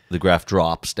 the graph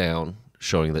drops down,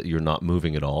 showing that you're not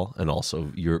moving at all, and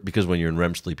also because when you're in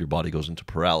REM sleep, your body goes into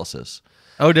paralysis.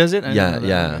 Oh, does it?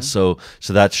 Yeah. So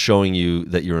that's showing you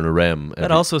that you're in a REM.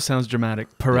 That also sounds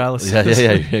dramatic. Paralysis.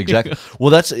 Yeah, exactly.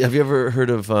 Well, have you ever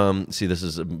heard of? See,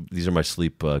 these are my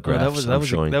sleep graphs.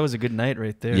 That was a good night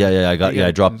right there. Yeah. I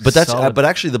dropped. But but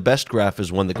actually the best graph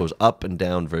is one that goes up and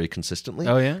down very consistently.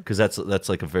 Oh yeah. Because that's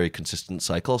like a very consistent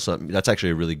cycle. So that's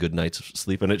actually a really good night's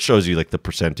sleep, and it shows you like the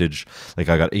percentage. Like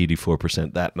I got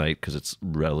 84% that night because it's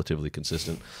relatively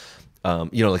consistent. You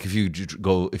know, like if you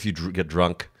get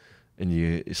drunk and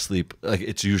you sleep, like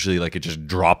it's usually like it just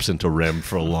drops into REM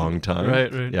for a long time.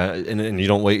 Right. Yeah, and you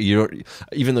don't wait.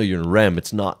 Even though you're in REM,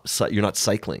 you're not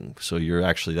cycling. So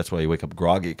that's why you wake up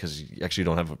groggy, because you actually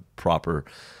don't have a proper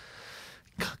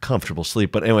comfortable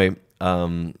sleep. But anyway,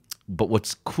 but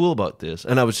what's cool about this,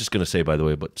 and I was just going to say, by the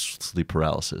way, about sleep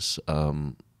paralysis.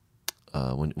 What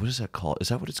is that called? Is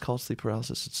that what it's called? Sleep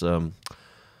paralysis.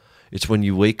 It's when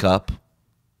you wake up,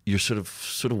 you're sort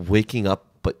of waking up,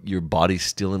 but your body's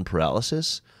still in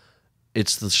paralysis.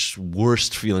 It's the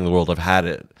worst feeling in the world. I've had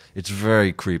it. It's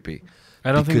very creepy.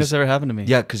 I don't think that's ever happened to me.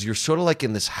 Yeah, because you're sort of like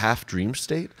in this half dream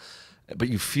state, but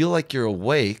you feel like you're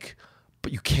awake,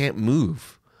 but you can't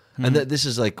move. Mm-hmm. And this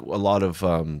is like a lot of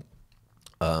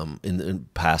in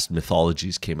past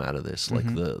mythologies came out of this.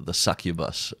 Like the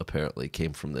succubus apparently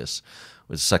came from this.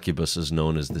 Succubus is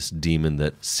known as this demon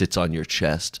that sits on your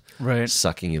chest, right,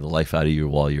 sucking the life out of you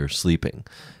while you're sleeping.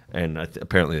 And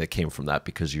apparently that came from that,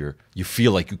 because you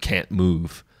feel like you can't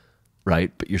move, right?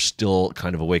 But you're still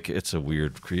kind of awake. It's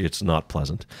it's not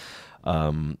pleasant.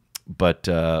 But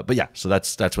yeah, so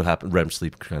that's what happened. REM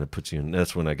sleep kind of puts you in.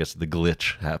 That's when I guess the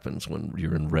glitch happens, when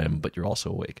you're in REM but you're also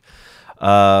awake.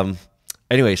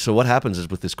 Anyway, so what happens is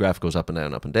with this graph goes up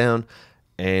and down,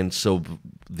 and so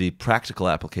the practical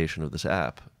application of this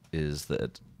app is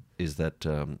that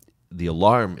the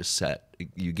alarm is set.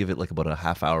 You give it like about a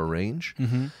half-hour range,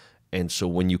 and so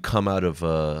when you come out of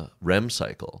a REM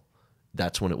cycle,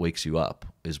 that's when it wakes you up.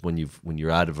 Is when you're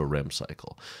out of a REM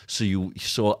cycle.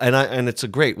 And it's a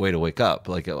great way to wake up.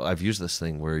 Like I've used this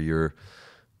thing where you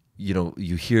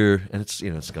hear, and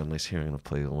it's got a nice hearing. I'm gonna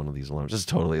play one of these alarms. This is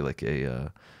totally like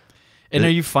a. And are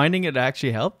you finding it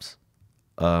actually helps?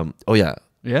 Oh yeah.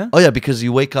 Yeah? Oh yeah, because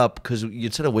you wake up, because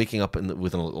instead of waking up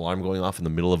with an alarm going off in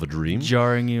the middle of a dream,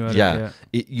 jarring you out.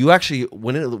 You actually,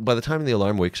 by the time the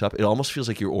alarm wakes up, it almost feels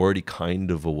like you're already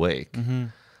kind of awake.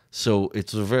 So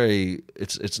it's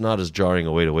it's not as jarring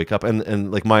a way to wake up.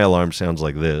 And like my alarm sounds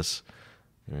like this.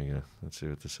 There we go. Let's see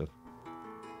what this is.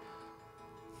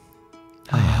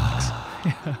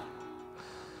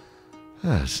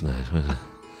 That's nice.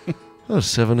 Oh,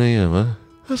 7 a.m., huh?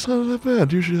 That's not that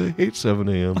bad. Usually I hate 7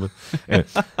 a.m. But anyway.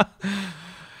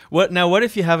 What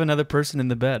if you have another person in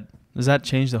the bed? Does that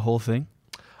change the whole thing?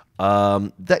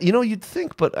 That you'd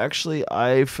think, but actually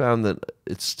I found that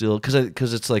it's still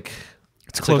because it's like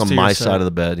close on to my your side of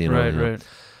the bed, Right.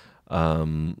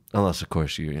 Unless of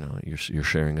course you're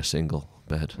sharing a single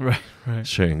bed, Right.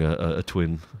 sharing a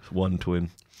one twin.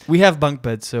 We have bunk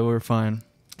beds, so we're fine.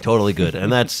 Totally good,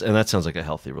 and that sounds like a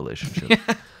healthy relationship.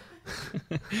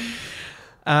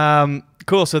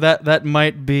 Cool. So that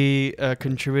might be a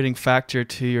contributing factor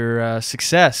to your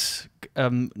success,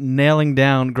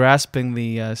 grasping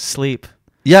the sleep.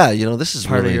 Yeah, this is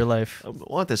part really, of your life. I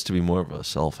want this to be more of a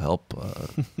self-help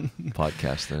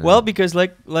podcast. There. Well, because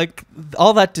like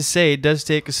all that to say, it does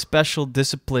take a special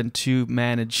discipline to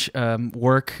manage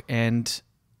work and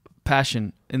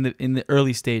passion in the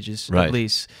early stages, right. At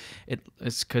least.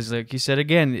 It's because, like you said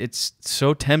again, it's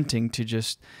so tempting to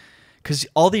just. Because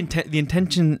all the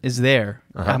intention is there.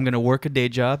 I'm going to work a day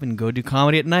job and go do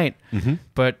comedy at night. Mm-hmm.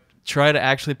 But try to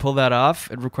actually pull that off.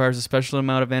 It requires a special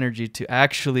amount of energy to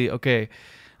actually, okay,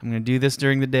 I'm going to do this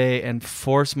during the day and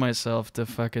force myself to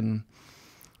fucking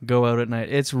go out at night.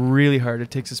 It's really hard.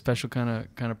 It takes a special kind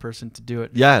of person to do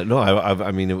it. Yeah, no,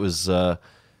 I mean, it was,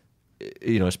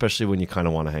 especially when you kind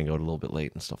of want to hang out a little bit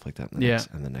late and stuff like that. And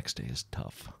the next day is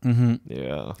tough. Mm-hmm.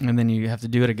 Yeah. And then you have to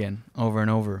do it again over and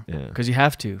over. Yeah. Because you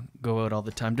have to go out all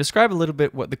the time. Describe a little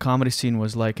bit what the comedy scene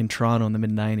was like in Toronto in the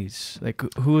mid-90s. Like,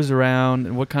 who was around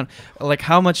and what kind, like,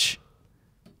 how much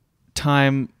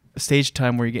stage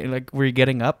time were you getting? Like, were you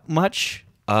getting up much?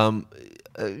 Not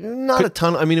a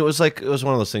ton. I mean, it was one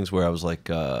of those things where I was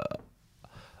like, I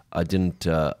didn't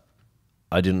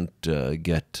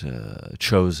get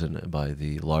chosen by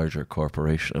the larger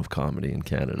corporation of comedy in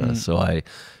Canada, so I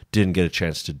didn't get a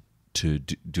chance to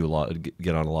do a lot,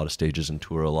 get on a lot of stages and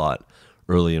tour a lot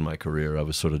early in my career. I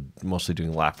was sort of mostly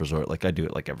doing Laugh Resort. Like, I do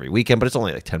it like every weekend, but it's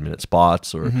only like 10-minute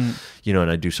spots, or and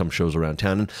I do some shows around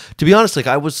town. And to be honest, like,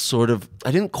 I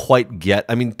didn't quite get.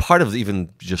 I mean, part of even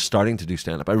just starting to do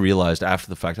stand up, I realized after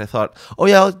the fact. I thought, oh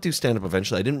yeah, I'll do stand up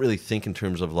eventually. I didn't really think in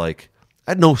terms of like.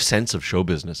 I had no sense of show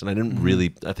business, and I didn't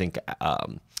really, I think,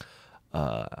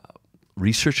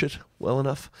 research it well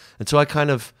enough. And so I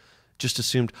kind of just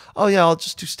assumed, oh yeah, I'll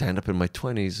just do stand-up in my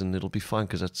 20s, and it'll be fine,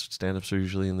 because stand-ups are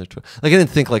usually in their 20s. Like, I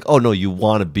didn't think like, oh no, you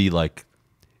want to be like,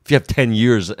 if you have 10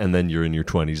 years and then you're in your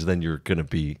 20s, then you're going to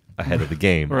be ahead of the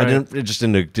game. Right. I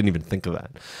didn't even think of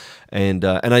that. And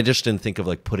I just didn't think of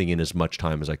like putting in as much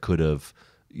time as I could have,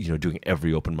 doing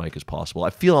every open mic as possible. I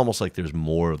feel almost like there's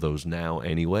more of those now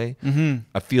anyway. Mm-hmm.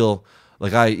 I feel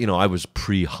like I was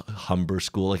pre-Humber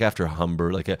school, like after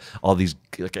Humber, like all these,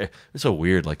 like it's so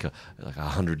weird, like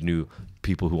 100 new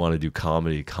people who want to do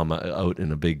comedy come out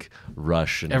in a big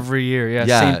rush. And every year,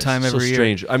 same time every year.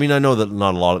 Strange. I mean, I know that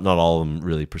not all of them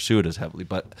really pursue it as heavily,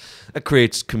 but it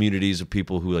creates communities of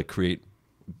people who like create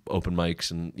open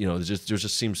mics, and there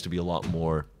just seems to be a lot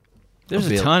more. There's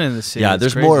a ton in the city. Yeah,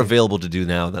 there's more available to do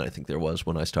now than I think there was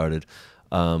when I started.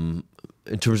 In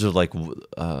terms of like,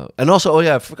 and also,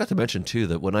 I forgot to mention too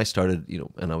that when I started,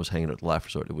 and I was hanging out at the Laugh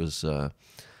Resort, it was a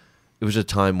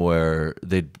time where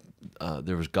the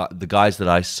guys that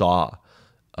I saw,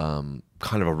 kind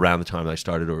of around the time that I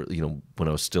started, or when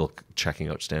I was still checking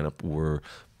out stand up, who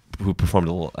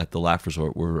performed at the Laugh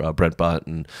Resort were Brent Butt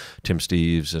and Tim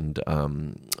Steves and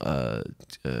what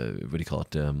do you call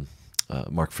it?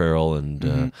 Mark Farrell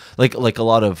and like a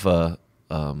lot of the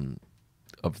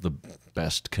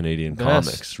best Canadian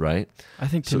comics, right? I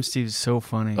think Tim Steves is so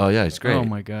funny. Oh yeah, he's great. Oh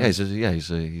my god. Yeah,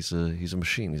 he's a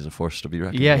machine. He's a force to be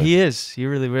reckoned with. Yeah, he is. He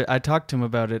really. I talked to him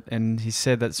about it, and he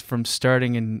said that's from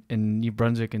starting in New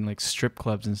Brunswick in like strip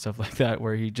clubs and stuff like that,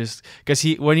 where he just because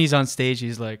when he's on stage,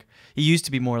 he's like he used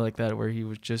to be more like that, where he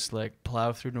would just like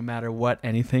plow through no matter what,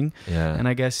 anything. Yeah. And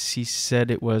I guess he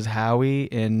said it was Howie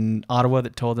in Ottawa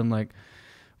that told him like,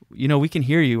 we can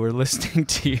hear you. We're listening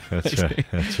to you. That's right.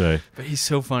 That's right. But he's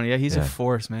so funny. Yeah, he's a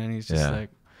force, man. He's just like.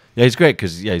 Yeah, he's great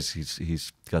because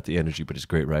he's got the energy, but he's a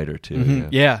great writer too. Mm-hmm.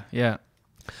 Yeah.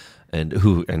 And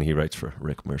he writes for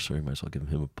Rick Mercer. You might as well give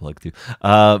him a plug too.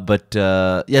 And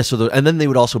then they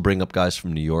would also bring up guys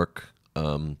from New York.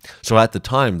 So at the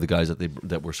time, the guys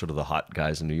that were sort of the hot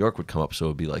guys in New York would come up. So it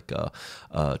would be like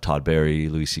Todd Barry,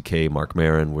 Louis C.K., Mark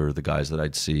Maron were the guys that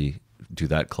I'd see do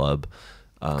that club.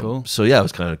 Cool. So yeah, it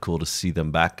was kind of cool to see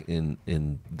them back in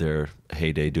their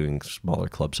heyday doing smaller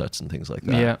club sets and things like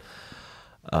that.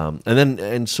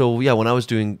 When I was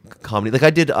doing comedy, like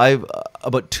I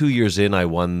about 2 years in, I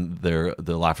won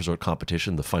the Laugh Resort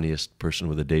competition, the funniest person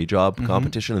with a day job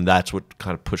competition, and that's what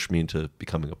kind of pushed me into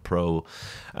becoming a pro,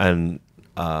 and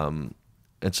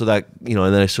so that and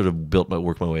then I sort of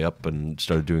worked my way up and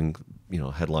started doing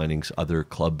headlining other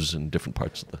clubs in different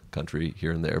parts of the country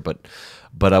here and there, but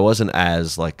I wasn't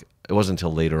as like it wasn't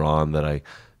until later on that I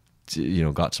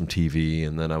got some TV,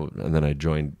 and then I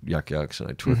joined Yuck Yucks, and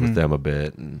I toured with them a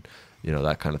bit, and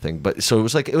that kind of thing. But so it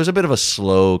was a bit of a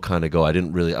slow kind of go.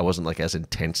 I wasn't like as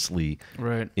intensely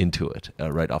into it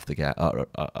right off the get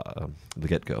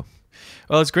go.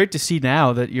 Well, it's great to see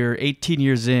now that you're 18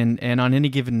 years in, and on any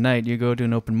given night you go to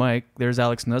an open mic. There's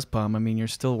Alex Nussbaum. I mean, you're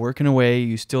still working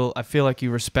away. I feel like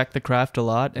you respect the craft a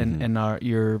lot, and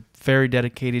you're very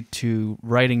dedicated to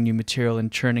writing new material and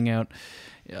churning out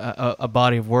a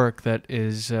body of work that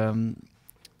is.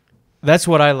 That's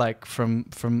what I like from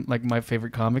like my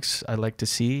favorite comics. I like to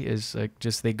see is like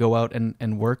just they go out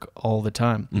and work all the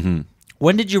time. Mm-hmm.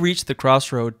 When did you reach the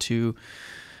crossroad to,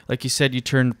 like you said, you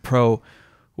turned pro?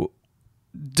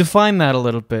 Define that a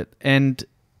little bit. And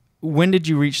when did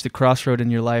you reach the crossroad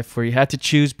in your life where you had to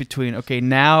choose between, okay,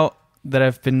 now that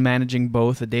I've been managing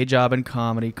both a day job and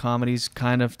comedy's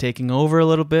kind of taking over a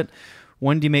little bit.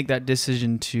 When do you make that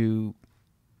decision to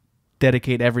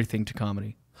dedicate everything to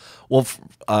comedy? Well,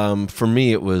 for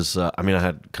me, it was, I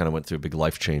had kind of went through a big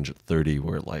life change at 30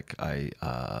 where like I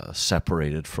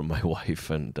separated from my wife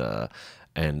and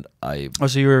I... Oh,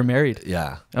 so you were married?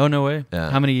 Yeah. Oh, no way. Yeah.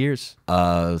 How many years?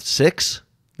 6.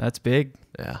 That's big.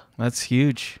 Yeah. That's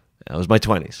huge. Yeah, it was my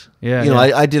 20s. Yeah.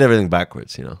 I did everything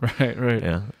backwards, Right.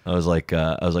 Yeah. I was like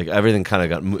everything kind of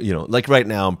got, like right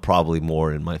now I'm probably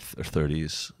more in my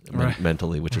 30s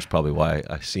mentally, which is probably why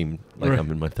I seem like I'm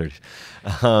in my 30s.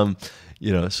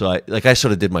 So I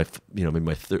sort of did my, maybe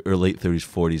my late 30s,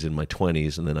 40s in my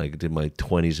 20s, and then I did my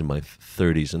 20s in my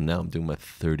 30s, and now I'm doing my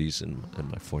 30s in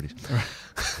my 40s. Right.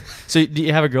 So do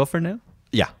you have a girlfriend now?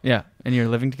 Yeah. Yeah. And you're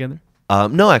living together?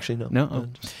 No, actually, no. No? Oh.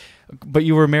 But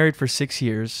you were married for 6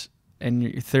 years, and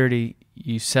you're 30,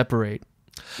 you separate.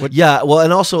 Yeah, well,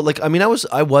 and also, like, I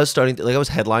was starting to, like, I was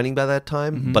headlining by that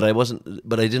time, but I wasn't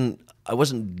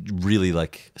really,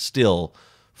 like, still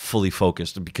fully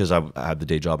focused because I had the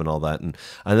day job and all that, and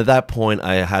at that point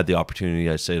I had the opportunity.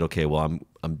 I said, okay, well,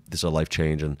 I'm this is a life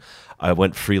change, and I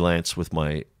went freelance with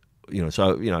my,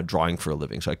 drawing for a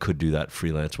living, so I could do that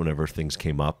freelance whenever things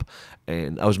came up,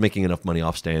 and I was making enough money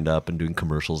off stand up and doing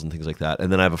commercials and things like that.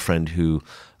 And then I have a friend who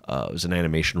was an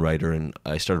animation writer, and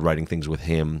I started writing things with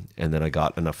him, and then I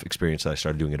got enough experience that I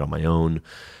started doing it on my own.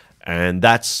 And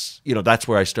that's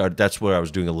where I started. That's where I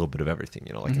was doing a little bit of everything.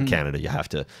 Like in Canada, you have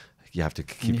to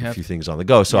keep a few things on the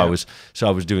go. So I was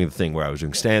doing the thing where I was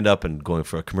doing stand up and going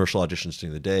for commercial auditions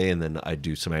during the day, and then I'd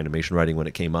do some animation writing when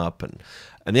it came up, and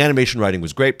the animation writing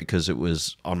was great because it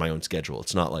was on my own schedule.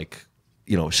 It's not like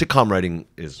sitcom writing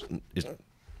is.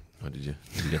 Oh, did you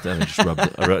get that? I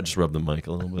just rubbed the mic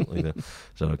a little bit like that. Is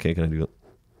that okay? Can I do it?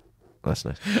 Oh, that's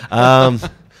nice.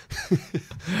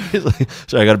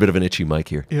 Sorry, I got a bit of an itchy mic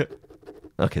here. Yeah.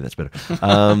 Okay, that's better.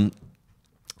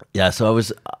 Yeah, so it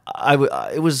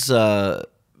was the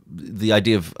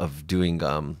idea of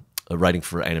doing writing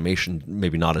for animation,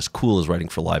 maybe not as cool as writing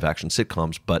for live action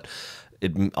sitcoms, but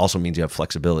it also means you have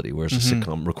flexibility, whereas a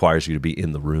sitcom requires you to be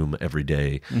in the room every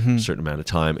day, a certain amount of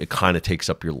time. It kind of takes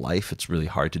up your life. It's really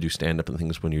hard to do stand-up and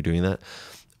things when you're doing that.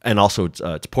 And also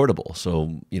it's portable.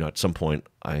 So, at some point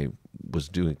I was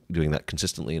doing that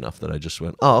consistently enough that I just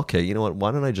went, oh, okay, you know what? Why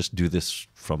don't I just do this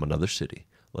from another city?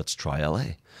 Let's try LA.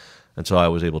 And so I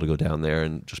was able to go down there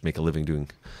and just make a living doing,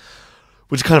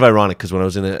 which is kind of ironic because when I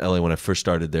was in LA, when I first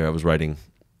started there, I was writing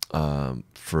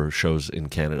for shows in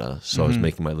Canada. So I was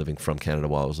making my living from Canada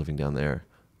while I was living down there.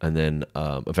 And then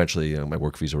eventually my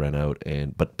work visa ran out.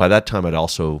 But by that time, I'd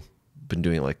also been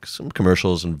doing like some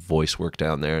commercials and voice work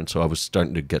down there. And so I was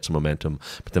starting to get some momentum.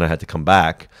 But then I had to come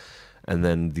back. And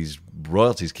then these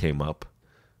royalties came up,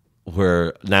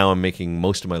 where now I'm making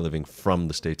most of my living from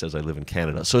the States as I live in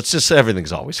Canada. So it's just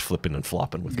everything's always flipping and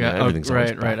flopping with me. Everything's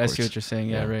always backwards. Right. I see what you're saying.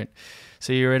 Yeah, right.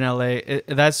 So you're in LA.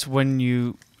 That's when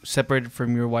you separated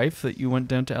from your wife that you went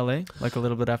down to LA, like a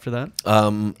little bit after that?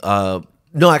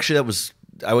 No, actually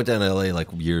I went down to LA like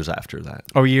years after that.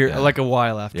 Oh, like a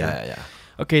while after. Yeah.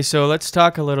 Okay, so let's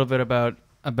talk a little bit about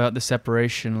the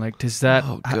separation. Like, does that?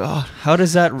 Oh God! How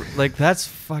does that? Like, that's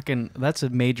a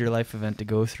major life event to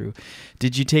go through.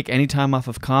 Did you take any time off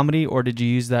of comedy, or did you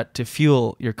use that to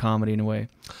fuel your comedy in a way?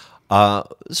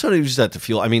 Sort of used that to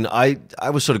fuel. I mean, I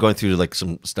was sort of going through like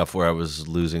some stuff where I was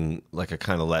losing. Like, I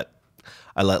kind of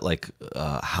I let like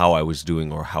how I was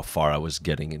doing or how far I was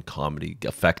getting in comedy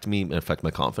affect me and affect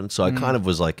my confidence. So I kind of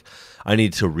was like, I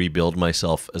need to rebuild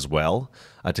myself as well.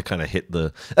 I had to kind of hit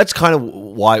the. That's kind of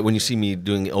why when you see me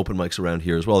doing open mics around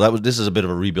here as well, this is a bit of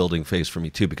a rebuilding phase for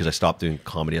me too, because I stopped doing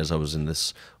comedy as I was in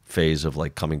this phase of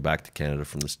like coming back to Canada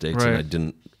from the States,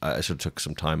 and I sort of took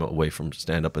some time away from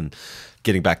stand up and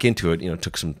getting back into it. You know,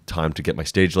 took some time to get my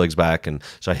stage legs back, and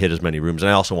so I hit as many rooms.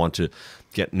 And I also want to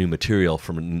get new material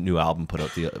from a new album, put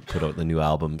out the new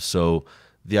album. So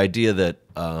the idea that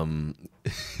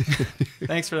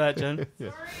Thanks for that, Jen.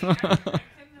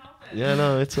 yeah,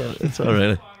 no, it's all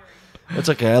right. It's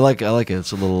okay. I like it.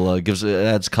 It's a little it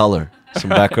adds color, some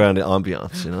background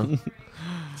ambiance. You know,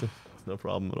 it's no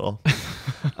problem at all.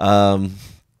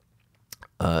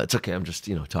 It's okay. I'm just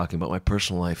talking about my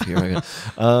personal life here.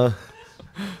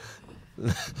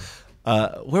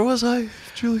 Where was I,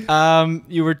 Julie?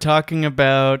 You were talking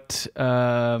about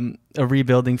a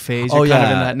rebuilding phase. You're kind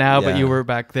of in that now, but you were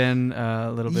back then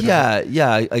a little bit.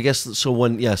 Yeah. I guess so.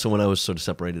 When I was sort of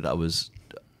separated,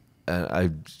 I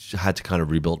had to kind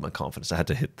of rebuild my confidence. I had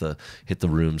to hit the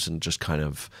rooms and just kind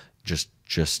of just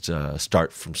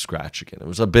start from scratch again. It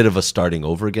was a bit of a starting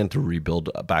over again to rebuild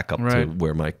back up to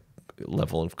where my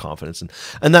level of confidence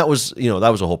and that was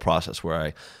a whole process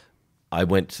where I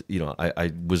went,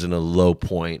 I was in a low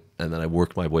point, and then I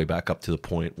worked my way back up to the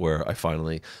point where I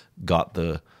finally got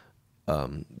the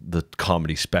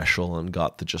comedy special and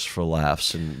got the Just for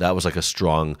Laughs, and that was like a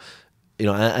strong,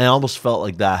 I almost felt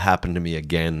like that happened to me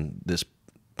again this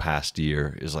past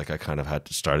year. Is like I kind of had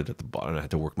to start it at the bottom, and I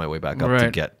had to work my way back up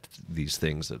to get these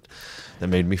things that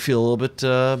made me feel a little bit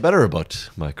better about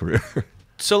my career.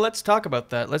 So let's talk about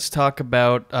that. Let's talk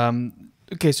about.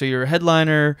 Okay, so you're a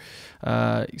headliner,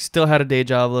 you still had a day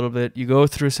job a little bit, you go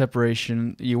through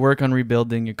separation, you work on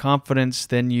rebuilding your confidence,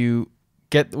 then you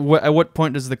get, at what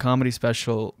point does the comedy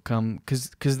special come?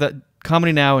 Because that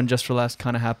Comedy Now and Just for Laughs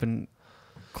kind of happen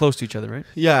close to each other, right?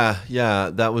 Yeah,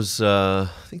 that was, I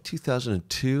think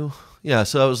 2002. Yeah,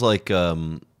 so that was like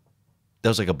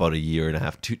about a year and a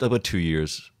half, about 2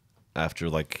 years after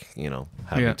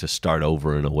having to start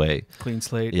over in a way. Clean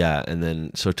slate. Yeah, and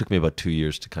then so it took me about 2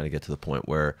 years to kind of get to the point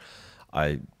where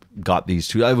I got these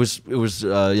two. It was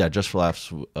Just for Laughs.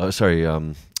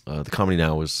 The Comedy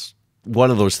Now was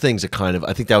one of those things that kind of,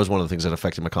 I think that was one of the things that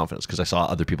affected my confidence, because I saw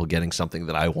other people getting something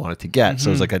that I wanted to get. So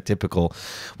it was like a typical,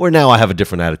 where now I have a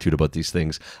different attitude about these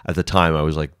things. At the time I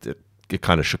was like, it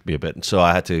kind of shook me a bit. And so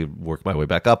I had to work my way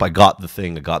back up. I got the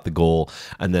thing, I got the goal.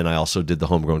 And then I also did the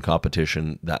homegrown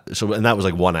competition. And that was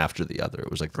like one after the other. It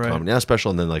was like the Comedy Now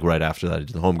special. And then like right after that, I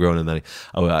did the homegrown. And then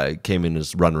I came in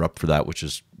as runner up for that, which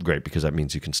is great because that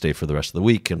means you can stay for the rest of the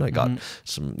week. And I got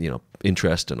some,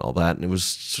 interest and all that. And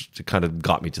it kind of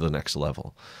got me to the next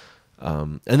level.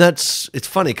 And it's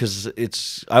funny because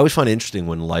I always find it interesting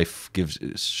when life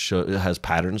has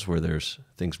patterns where there's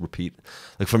things repeat.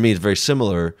 Like for me, it's very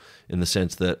similar in the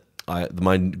sense that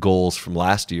my goals from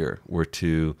last year were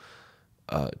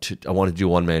I wanted to do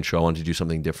a one-man show. I wanted to do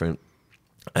something different,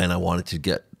 and I wanted to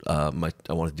get I wanted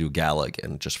to do a gala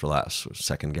again, Just for Laughs,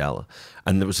 second gala,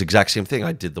 and it was the exact same thing.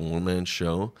 I did the one-man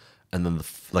show. And then,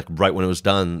 right when it was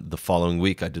done, the following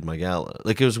week, I did my gala.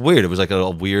 Like, it was weird. It was like a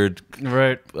weird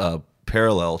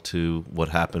parallel to what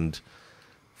happened,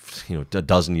 a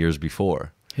dozen years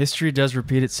before. History does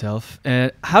repeat itself.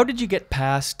 How did you get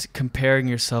past comparing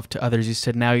yourself to others? You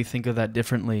said now you think of that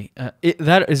differently.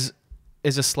 That is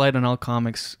a slight on all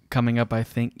comics coming up, I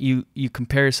think. You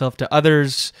compare yourself to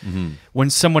others. When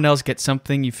someone else gets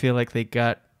something, you feel like they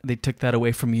took that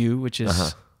away from you, which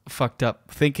is... fucked up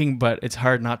thinking, but it's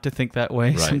hard not to think that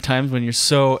way sometimes when you're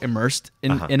so immersed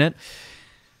in it.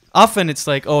 Often it's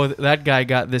like, oh, that guy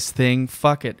got this thing,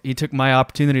 fuck it, he took my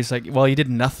opportunity. It's like, well, he did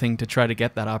nothing to try to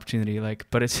get that opportunity,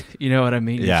 but it's, you know what I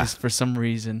mean? Yeah. It's just for some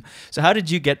reason. So how did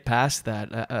you get past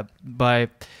that?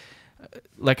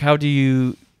 How do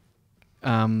you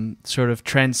sort of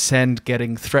transcend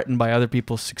getting threatened by other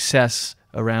people's success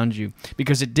around you?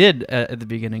 Because it did at the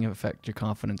beginning affect your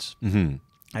confidence.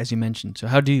 As you mentioned. So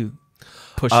how do you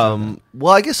push that?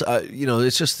 Well, I guess,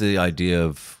 it's just the idea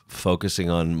of focusing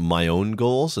on my own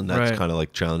goals, and that's kind of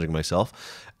like challenging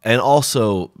myself. And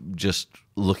also just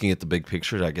looking at the big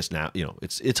picture. I guess now,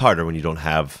 it's harder when you don't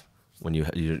have, when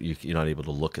you're not able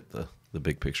to look at the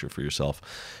big picture for yourself.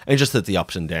 And just that the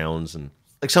ups and downs, and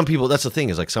like some people, that's the thing,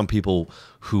 is like some people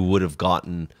who would have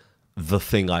gotten the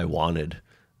thing I wanted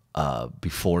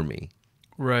before me.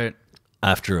 Right.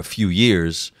 After a few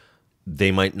years,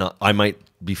 they might not. I might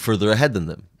be further ahead than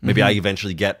them. Maybe I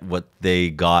eventually get what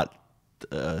they got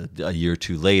a year or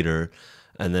two later,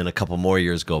 and then a couple more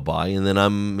years go by, and then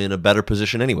I'm in a better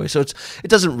position anyway. So it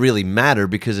doesn't really matter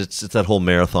because it's that whole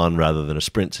marathon rather than a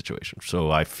sprint situation.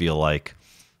 So I feel like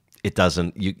it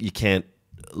doesn't. You can't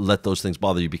let those things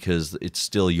bother you because it's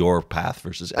still your path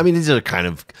versus. I mean, these are kind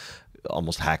of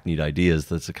almost hackneyed ideas.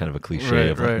 That's a kind of a cliche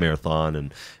of like marathon,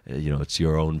 and it's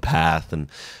your own path, and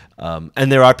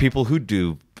there are people who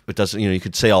do. It doesn't, you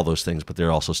could say all those things, but there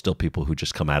are also still people who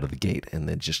just come out of the gate and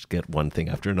then just get one thing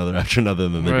after another, and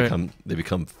then they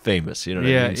become famous. You know what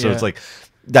I mean? So it's like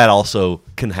that also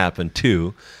can happen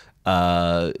too.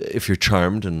 If you're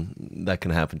charmed, and that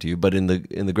can happen to you. But in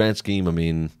the grand scheme, I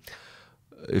mean,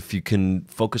 if you can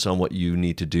focus on what you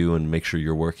need to do and make sure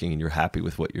you're working and you're happy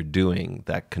with what you're doing,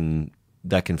 that can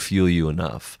fuel you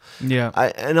enough. Yeah.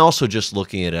 And also just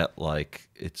looking at it like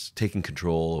it's taking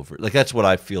control over, like that's what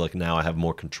I feel like now. I have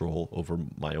more control over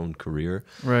my own career.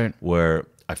 Right. Where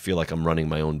I feel like I'm running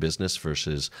my own business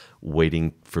versus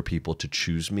waiting for people to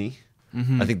choose me.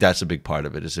 Mm-hmm. I think that's a big part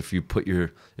of it, is if you put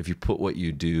what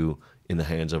you do in the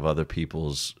hands of other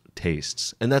people's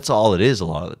tastes, and that's all it is a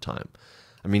lot of the time.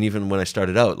 I mean, even when I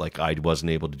started out, like I wasn't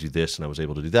able to do this and I was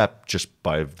able to do that just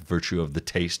by virtue of the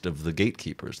taste of the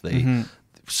gatekeepers.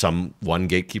 One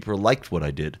gatekeeper liked what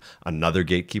I did, another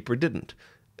gatekeeper didn't.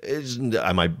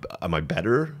 Am I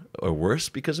better or worse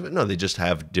because of it? No, they just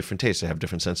have different tastes. They have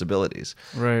different sensibilities.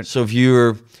 Right. So if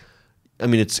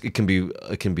it can be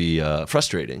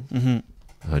frustrating.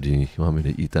 Mm-hmm. Do you want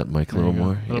me to eat that mic a little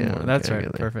more? Yeah, more. That's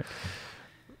right. Perfect.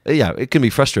 Yeah, it can be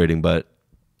frustrating, but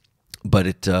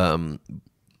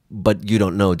you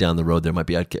don't know down the road there might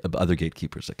be other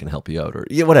gatekeepers that can help you out, or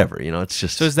whatever. It's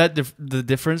just. So is that the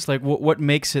difference? Like, what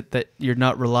makes it that you're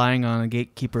not relying on a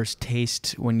gatekeeper's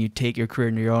taste when you take your career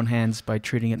into your own hands by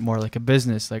treating it more like a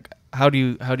business? Like, how do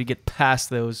you get past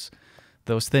those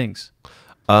things?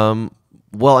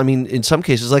 Well, I mean, in some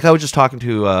cases, like I was just talking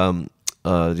to the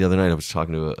other night. I was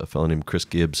talking to a fellow named Chris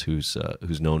Gibbs, who's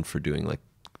known for doing like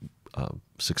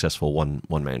successful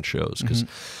one man shows,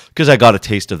 because I got a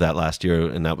taste of that last year,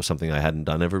 and that was something I hadn't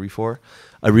done ever before.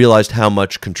 I realized how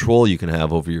much control you can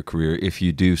have over your career if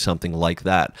you do something like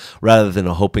that, rather than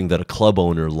hoping that a club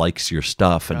owner likes your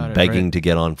stuff and begging to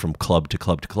get on from club to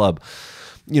club to club.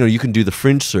 You can do the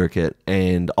fringe circuit,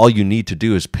 and all you need to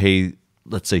do is pay,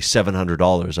 let's say,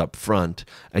 $700 up front,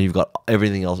 and you've got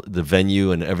everything else, the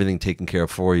venue and everything taken care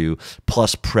of for you,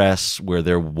 plus press where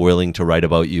they're willing to write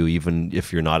about you, even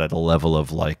if you're not at a level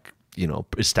of like,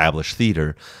 established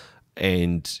theater.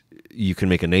 And you can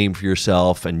make a name for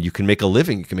yourself, and you can make a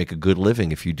living. You can make a good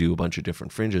living if you do a bunch of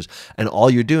different fringes. And all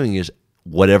you're doing is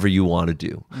whatever you want to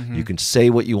do. Mm-hmm. You can say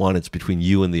what you want. It's between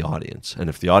you and the audience. And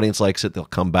if the audience likes it, they'll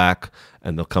come back,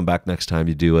 and they'll come back next time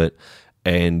you do it.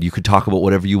 And you can talk about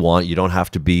whatever you want. You don't have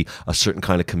to be a certain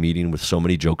kind of comedian with so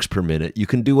many jokes per minute. You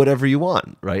can do whatever you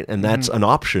want, right? And that's an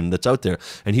option that's out there.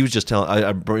 And he was just telling,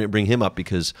 I bring him up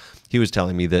because he was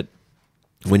telling me that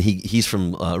when he's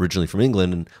from originally from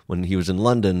England, and when he was in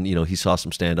London, he saw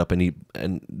some stand-up,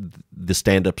 and the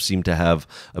stand-up seemed to have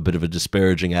a bit of a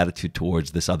disparaging attitude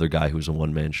towards this other guy who was a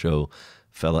one-man show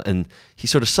fella, and he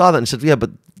sort of saw that and said, "Yeah,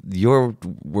 but you're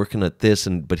working at this,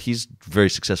 but he's very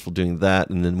successful doing that."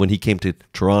 And then when he came to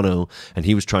Toronto and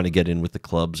he was trying to get in with the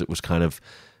clubs, it was kind of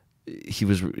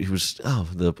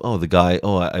the guy.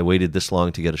 I waited this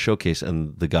long to get a showcase,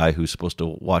 and the guy who's supposed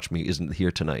to watch me isn't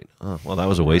here tonight. Oh, well, that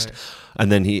was a waste. Right.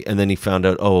 And then he found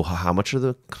out, how much are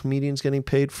the comedians getting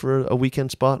paid for a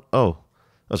weekend spot? Oh,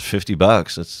 that's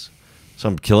 $50. So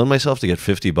I'm killing myself to get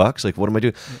 $50. Like, what am I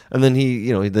doing? And then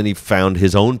he found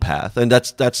his own path, and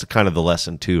that's kind of the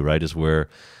lesson too, right? Is where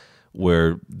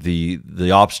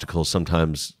the obstacles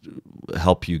sometimes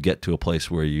help you get to a place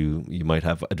where you might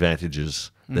have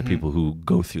advantages that people who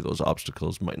go through those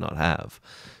obstacles might not have.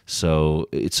 So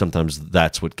it's sometimes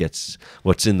that's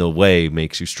what's in the way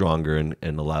makes you stronger and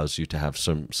allows you to have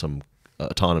some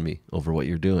autonomy over what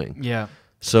you're doing. Yeah.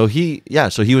 So he's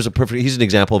an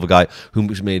example of a guy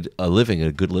who's made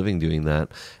a good living doing that,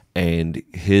 and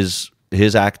his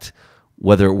act,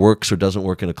 whether it works or doesn't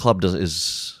work in a club,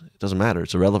 doesn't matter.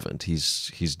 It's irrelevant.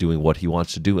 He's doing what he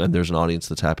wants to do, and there's an audience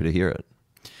that's happy to hear it.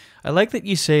 I like that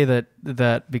you say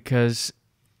that because,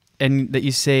 and that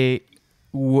you say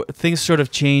things sort of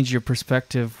change your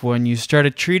perspective when you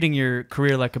started treating your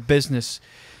career like a business,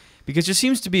 because there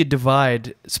seems to be a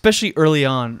divide, especially early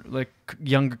on. Like,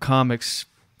 younger comics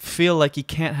feel like you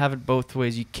can't have it both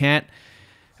ways. You can't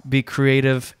be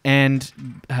creative and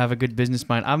have a good business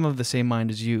mind. I'm of the same mind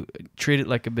as you. Treat it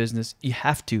like a business. You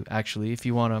have to, actually, if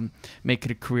you want to make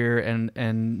it a career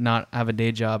and not have a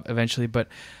day job eventually. But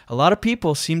a lot of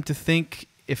people seem to think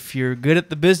if you're good at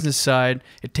the business side,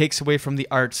 it takes away from the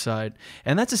art side.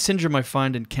 And that's a syndrome I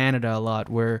find in Canada a lot,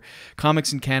 where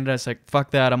comics in Canada, it's like,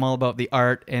 fuck that, I'm all about the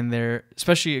art. And they're,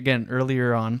 especially, again,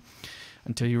 earlier on,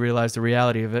 until you realize the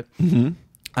reality of it,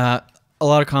 a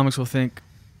lot of comics will think,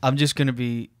 I'm just going to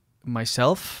be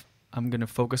myself. I'm going to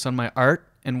focus on my art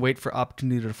and wait for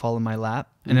opportunity to fall in my lap.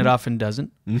 And it often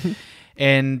doesn't.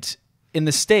 And in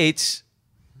the States,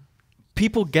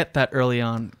 people get that early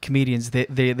on. Comedians,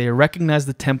 they recognize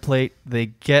the template. They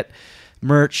get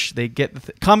merch. They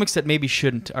get comics that maybe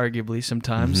shouldn't, arguably,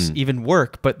 sometimes even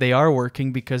work, but they are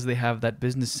working because they have that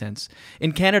business sense.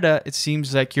 In Canada, it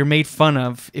seems like you're made fun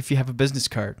of if you have a business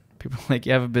card. People are like,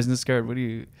 you have a business card? What do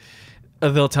you...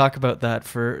 They'll talk about that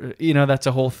for, that's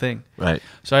a whole thing. Right.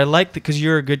 So I like that because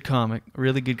you're a good comic, a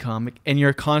really good comic, and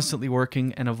you're constantly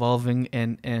working and evolving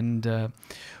and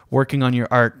working on your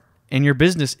art. And your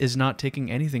business is not taking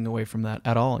anything away from that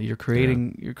at all. You're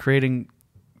creating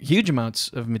huge amounts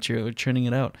of material, you're churning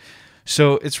it out.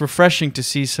 So it's refreshing to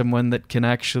see someone that can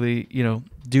actually,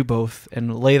 do both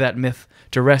and lay that myth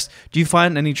to rest. Do you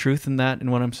find any truth in that,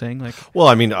 in what I'm saying? Like, well,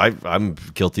 I mean, I'm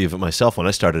guilty of it myself. When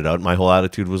I started out, my whole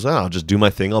attitude was, I'll just do my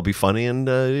thing, I'll be funny, and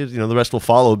the rest will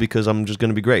follow because I'm just going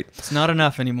to be great. It's not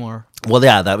enough anymore. Well,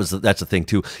 yeah, that's the thing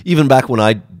too. Even back when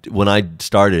I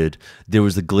started, there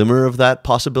was the glimmer of that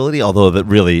possibility. Although that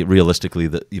really, realistically,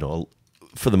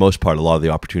 for the most part, a lot of the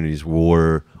opportunities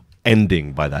were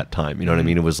ending by that time. You know what I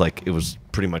mean? It was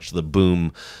pretty much the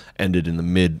boom ended in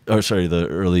the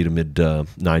early to mid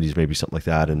 90s, maybe something like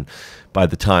that. And by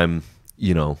the time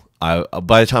I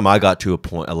got to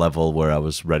a level where I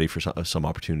was ready for some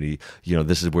opportunity,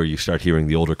 this is where you start hearing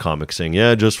the older comics saying,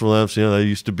 yeah, just for laughs, that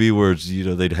used to be where it's,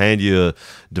 they'd hand you a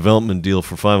development deal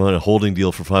for 500, a holding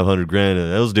deal for 500 grand.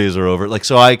 And those days are over. Like,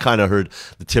 so I kind of heard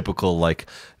the typical,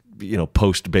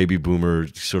 post baby boomer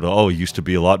sort of, it used to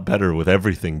be a lot better with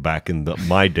everything back in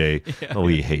my day. Yeah. Oh,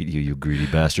 we hate you greedy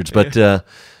bastards. But,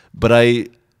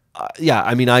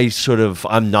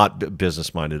 I'm not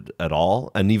business minded at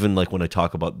all. And even when I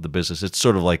talk about the business, it's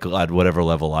sort of like at whatever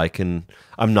level I can.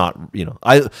 I'm not,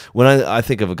 when I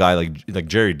think of a guy like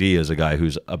Jerry D as a guy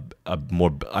who's a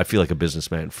more, I feel like a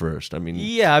businessman first. I mean,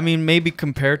 yeah, maybe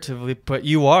comparatively, but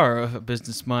you are a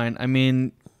business mind. I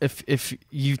mean, if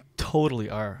you totally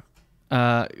are.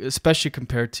 Especially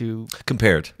compared.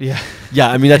 Yeah.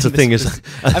 I mean, that's the thing is.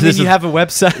 You have a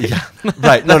website. Yeah.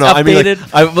 Right. No. I mean,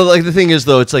 the thing is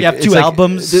though, it's like you have two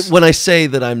albums. When I say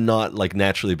that I'm not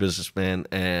naturally a businessman,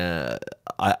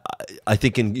 I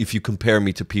think if you compare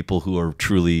me to people who are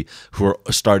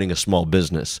starting a small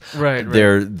business, right.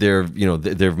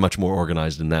 they're much more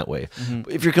organized in that way.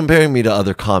 If you're comparing me to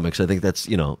other comics, I think that's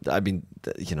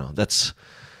that's.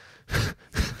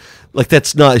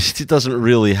 That's not. It doesn't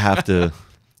really have to.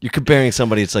 You're comparing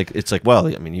somebody. It's like. Well,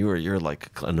 I mean, you're like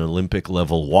an Olympic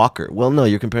level walker. Well, no,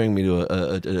 you're comparing me to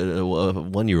a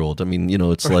 1-year-old. I mean,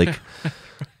 it's like,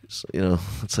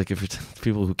 it's like if you're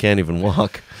people who can't even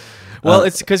walk. Well,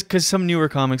 it's because some newer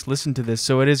comics listen to this,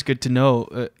 so it is good to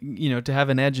know. To have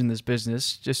an edge in this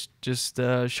business, just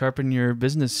sharpen your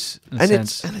business. And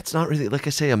it's not really, like I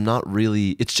say, I'm not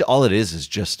really. It's just, all it is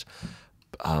just.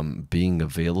 Being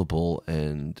available,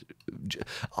 and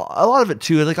a lot of it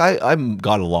too. Like I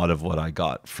got a lot of what I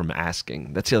got from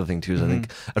asking. That's the other thing too. Is I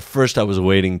think at first I was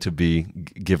waiting to be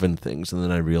given things, and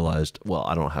then I realized, well,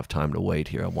 I don't have time to wait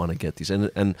here. I want to get these,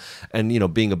 and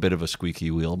being a bit of a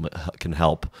squeaky wheel can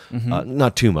help.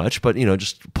 Not too much, but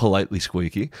just politely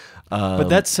squeaky. But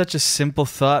that's such a simple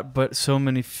thought, but so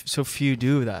few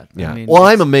do that. Yeah.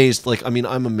 I'm amazed.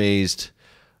 I'm amazed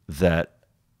that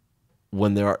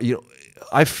when there are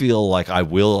I feel like I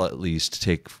will at least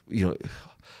take,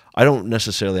 I don't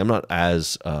necessarily, I'm not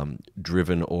as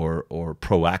driven or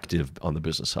proactive on the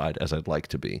business side as I'd like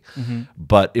to be.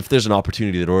 But if there's an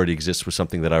opportunity that already exists with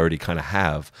something that I already kind of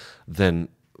have, then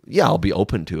yeah, I'll be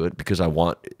open to it because I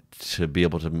want to be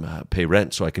able to pay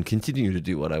rent so I can continue to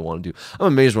do what I want to do. I'm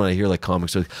amazed when I hear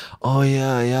comics like, oh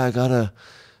yeah, I gotta,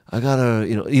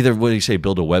 either what do you say,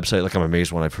 build a website. Like I'm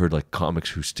amazed when I've heard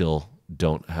comics who still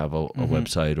don't have a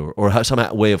website or have some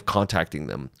way of contacting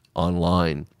them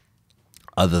online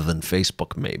other than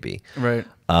Facebook maybe. Right.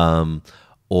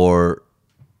 Or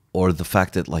the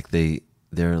fact that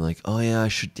they're like, oh yeah, I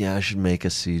should make a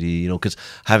CD, because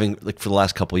having for the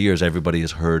last couple of years, everybody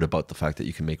has heard about the fact that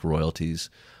you can make royalties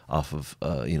off of,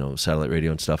 satellite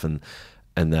radio and stuff. And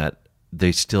that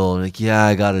they still yeah,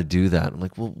 I got to do that. I'm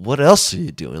like, well, what else are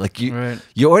you doing?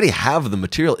 You already have the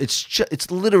material. It's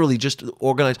literally just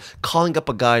organized, calling up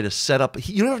a guy to set up.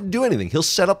 You don't have to do anything. He'll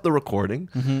set up the recording.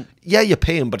 Yeah, you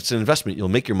pay him, but it's an investment. You'll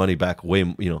make your money back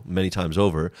way, many times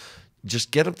over.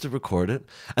 just get them to record it.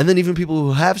 And then even people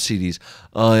who have CDs,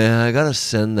 oh yeah, I gotta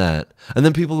send that. And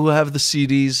then people who have the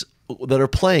CDs that are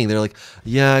playing, they're like,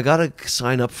 yeah, I gotta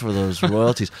sign up for those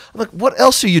royalties. I'm like, what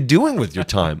else are you doing with your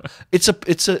time? It's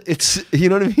you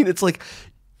know what I mean? It's like,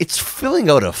 it's filling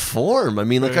out a form. I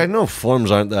mean, like, I know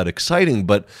forms aren't that exciting,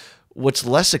 but what's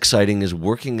less exciting is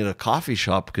working at a coffee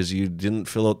shop because you didn't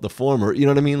fill out the form, or you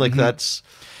know what I mean? Like that's.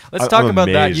 Let's talk about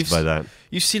that.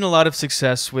 You've seen a lot of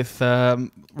success with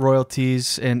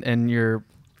royalties and your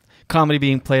comedy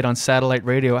being played on satellite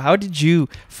radio. How did you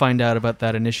find out about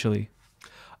that initially?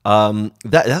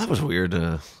 That was weird.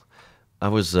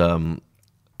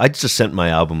 I just sent my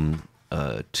album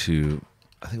to,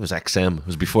 I think it was XM. It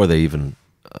was before they even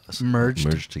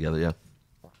merged together. Yeah,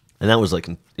 and that was like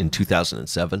in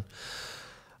 2007.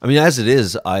 I mean, as it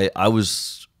is,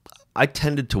 I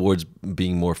tended towards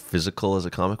being more physical as a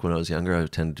comic when I was younger. I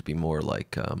tended to be more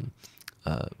like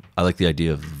I like the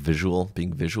idea of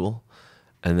being visual,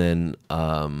 and then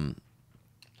I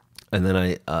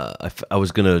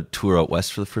was gonna tour out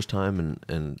west for the first time,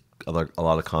 and a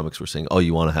lot of comics were saying, "Oh,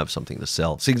 you want to have something to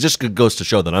sell." See, it just goes to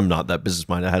show that I'm not that business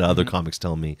minded. I had other comics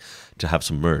tell me to have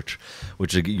some merch,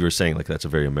 which you were saying like that's a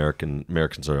very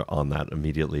Americans are on that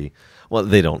immediately. Well,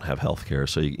 they don't have health care,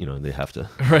 so you know they have to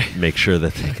make sure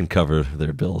that they can cover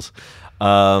their bills.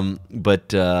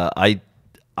 But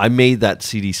I made that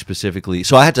CD specifically,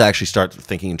 so I had to actually start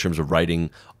thinking in terms of writing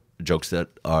jokes that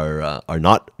are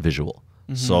not visual.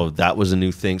 So that was a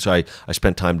new thing. So I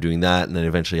spent time doing that, and then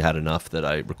eventually had enough that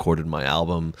I recorded my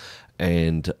album.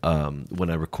 And when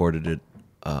I recorded it,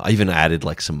 I even added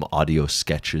like some audio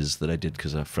sketches that I did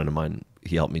because a friend of mine,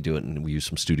 he helped me do it, and we used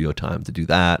some studio time to do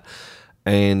that.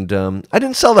 And I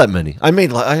didn't sell that many. I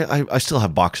made I still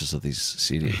have boxes of these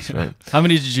CDs. Right? How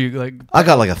many did you like? I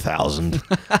got like 1,000.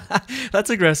 That's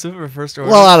aggressive for first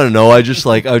order. Well, I don't know. I was just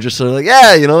sort of like,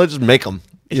 yeah, you know, just make them.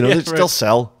 You know, they still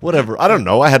sell, whatever. I don't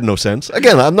know. I had no sense.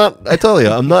 Again, I tell you,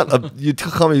 I'm not, you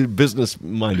call me business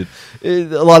minded. A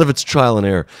lot of it's trial and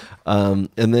error. And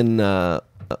then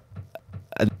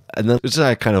it's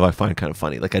I find kind of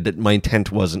funny. Like my intent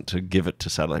wasn't to give it to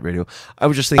satellite radio. I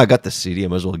was just thinking, I got the CD, I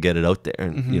might as well get it out there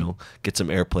and, you know, get some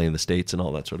airplay in the States and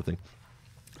all that sort of thing.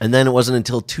 And then it wasn't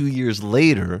until 2 years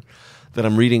later that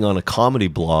I'm reading on a comedy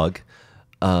blog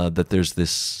that there's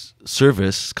this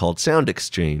service called Sound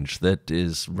Exchange that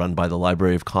is run by the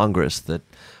Library of Congress that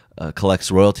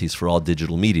collects royalties for all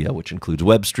digital media, which includes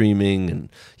web streaming and,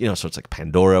 you know, so it's like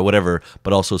Pandora, whatever,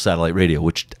 but also satellite radio,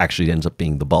 which actually ends up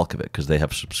being the bulk of it because they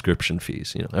have subscription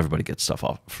fees. You know, everybody gets stuff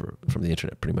off from the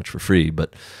internet pretty much for free,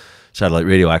 but satellite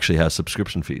radio actually has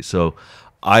subscription fees. So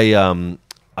I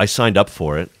signed up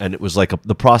for it, and it was like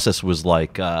the process was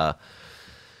like you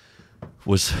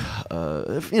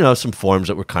know, some forms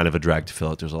that were kind of a drag to fill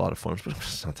out. There's a lot of forms, but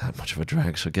it's not that much of a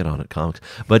drag, so get on it, comics.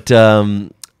 But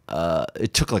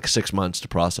it took like 6 months to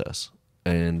process.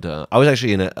 And I was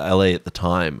actually in LA at the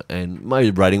time, and my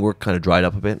writing work kind of dried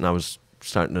up a bit, and I was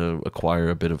starting to acquire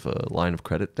a bit of a line of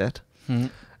credit debt. And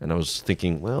I was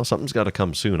thinking, well, something's got to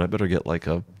come soon. I better get like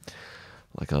a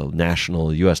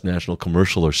U.S. national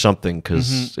commercial or something,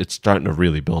 because it's starting to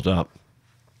really build up.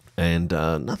 And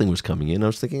nothing was coming in. I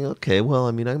was thinking, okay, well,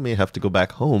 I mean, I may have to go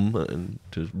back home and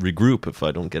to regroup if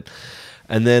I don't get.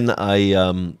 And then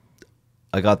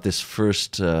I got this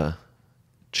first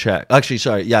check. Actually,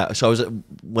 sorry, yeah. So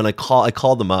I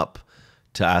called them up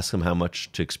to ask them how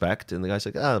much to expect, and the guy's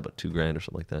like, about $2,000 or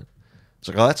something like that. It's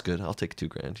like, oh, that's good. I'll take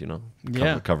 $2,000. You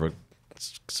know, cover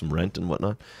some rent and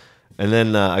whatnot. And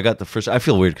then I got the first. I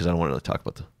feel weird because I don't want to really talk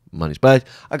about the monies, but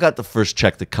I got the first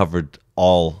check that covered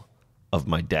all of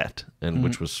my debt, and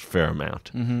which was a fair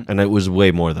amount, and it was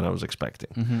way more than I was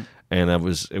expecting, and it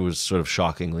was sort of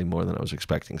shockingly more than I was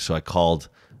expecting. So I called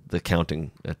the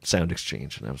accounting at Sound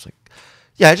Exchange, and I was like,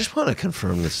 "Yeah, I just want to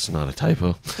confirm this is not a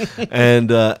typo,"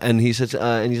 and he said,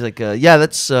 and he's like, "Yeah,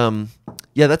 that's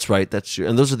right, that's your,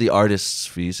 and those are the artist's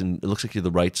fees, and it looks like you're the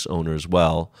rights owner as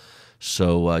well,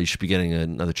 so you should be getting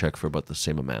another check for about the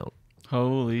same amount."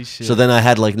 Holy shit. So then I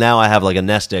had I have like a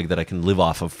nest egg that I can live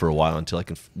off of for a while until I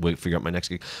can figure out my next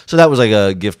gig. So that was like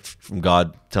a gift from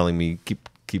God telling me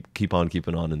keep on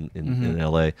keeping on in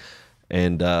LA.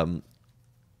 And and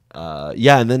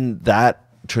then that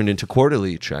turned into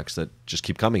quarterly checks that just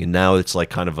keep coming. And now it's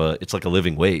like it's like a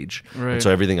living wage. Right. And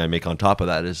so everything I make on top of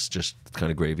that is just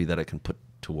kind of gravy that I can put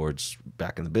towards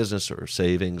back in the business or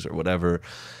savings or whatever.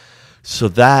 So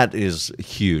that is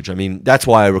huge. I mean, that's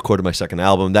why I recorded my second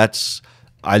album.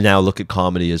 I now look at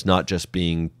comedy as not just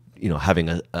being, you know, having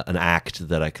an act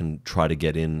that I can try to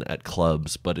get in at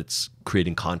clubs, but it's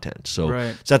creating content.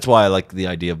 So that's why I like the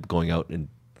idea of going out and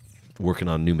working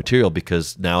on new material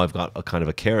because now I've got a kind of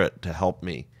a carrot to help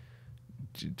me.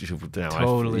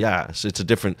 Totally. So it's a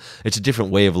different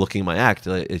way of looking at my act.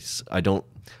 I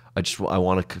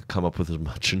want to come up with as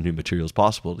much new material as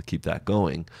possible to keep that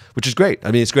going, which is great.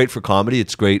 I mean, it's great for comedy.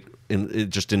 It's great. It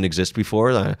just didn't exist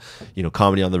before.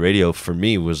 Comedy on the radio for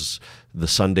me was the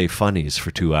Sunday Funnies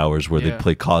for 2 hours where they'd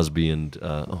play Cosby and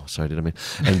Carlin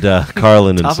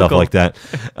and stuff like that.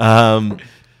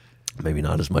 Maybe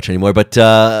not as much anymore, but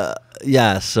so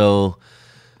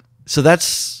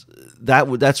that's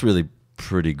really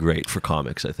pretty great for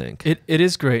comics, I think. It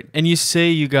is great. And you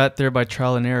say you got there by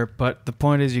trial and error, but the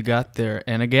point is you got there.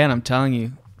 And again, I'm telling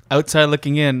you, outside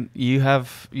looking in,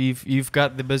 you've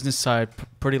got the business side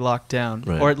pretty locked down,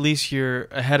 right. Or at least you're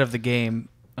ahead of the game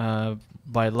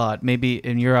by a lot. Maybe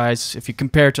in your eyes, if you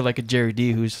compare to like a Jerry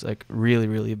D, who's like really,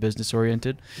 really business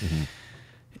oriented,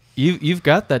 you've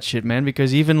got that shit, man.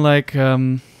 Because even like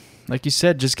you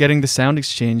said, just getting the sound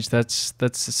exchange, it's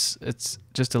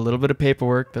just a little bit of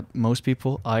paperwork that most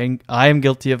people, I am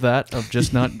guilty of that, of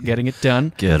just not getting it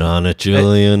done. Get on it,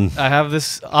 Julian. I have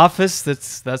this office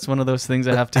that's one of those things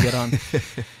I have to get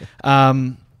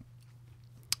on.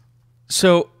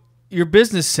 So your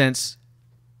business sense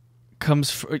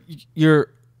you're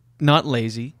not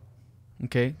lazy,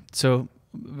 okay? So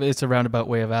it's a roundabout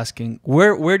way of asking,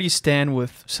 where do you stand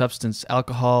with substance,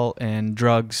 alcohol, and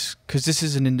drugs? Because this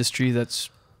is an industry that's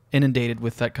inundated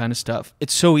with that kind of stuff.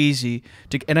 It's so easy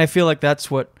and I feel like that's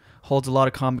what holds a lot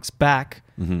of comics back.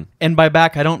 Mm-hmm. And by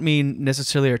back, I don't mean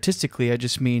necessarily artistically. I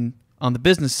just mean on the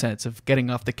business sense of getting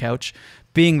off the couch,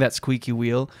 being that squeaky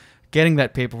wheel, getting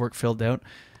that paperwork filled out.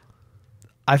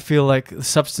 I feel like the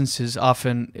substances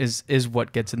often is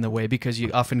what gets in the way because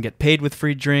you often get paid with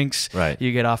free drinks. Right.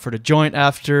 You get offered a joint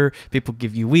after. People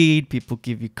give you weed. People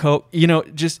give you coke. You're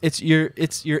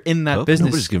in that Coke? business.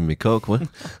 Nobody's giving me coke. What?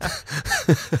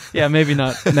 Yeah, maybe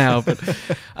not now, but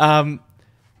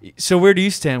so where do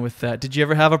you stand with that? Did you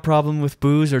ever have a problem with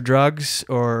booze or drugs,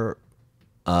 or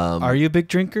are you a big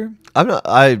drinker? I'm not.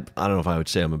 I don't know if I would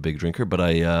say I'm a big drinker, but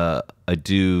I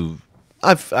do.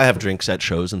 I have drinks at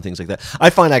shows and things like that. I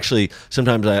find actually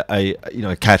sometimes I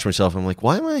catch myself. I'm like,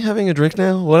 why am I having a drink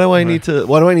now? Why do I need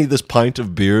this pint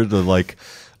of beer to like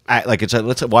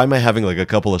why am I having like a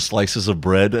couple of slices of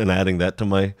bread and adding that to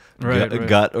my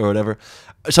gut or whatever?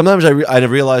 Sometimes I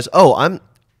realize, I'm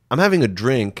having a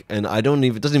drink and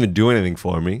it doesn't even do anything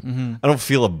for me. Mm-hmm. I don't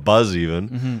feel a buzz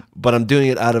even, but I'm doing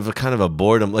it out of a kind of a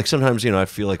boredom. Like sometimes, I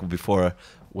feel like before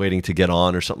waiting to get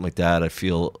on or something like that, I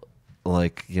feel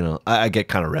like, I get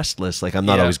kind of restless. Like I'm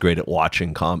not always great at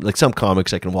watching like some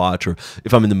comics I can watch, or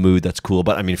if I'm in the mood, that's cool.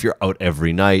 But I mean, if you're out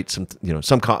every night, some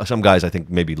guys I think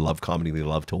maybe love comedy. They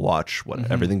love to watch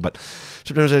everything. But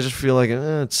sometimes I just feel like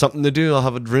it's something to do. I'll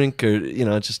have a drink, or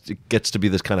it gets to be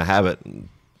this kind of habit.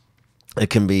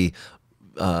 It can be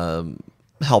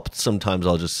helped. Sometimes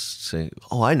I'll just say,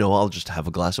 I know, I'll just have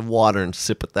a glass of water and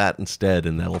sip at that instead,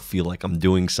 and that'll feel like I'm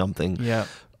doing something. Yeah.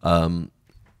 I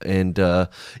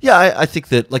think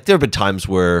that like there have been times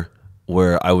where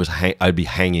I'd be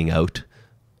hanging out.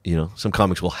 Some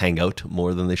comics will hang out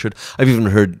more than they should. I've even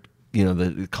heard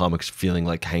the comics feeling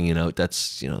like hanging out.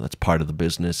 That's part of the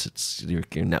business. It's you're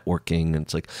networking, and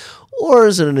it's like, or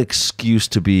is it an excuse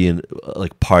to be in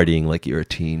like partying like you're a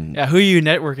teen? Yeah, who are you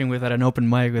networking with at an open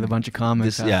mic with a bunch of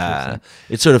comics?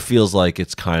 It sort of feels like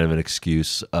it's kind of an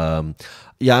excuse.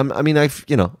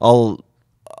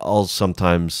 I'll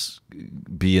sometimes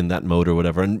be in that mode or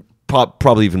whatever, and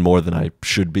probably even more than I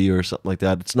should be or something like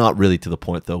that. It's not really to the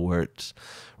point though where it's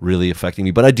really affecting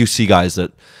me, but I do see guys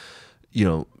that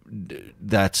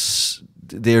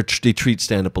they treat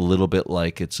stand-up a little bit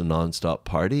like it's a non-stop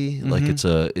party. Like it's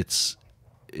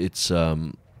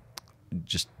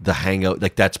just the hangout,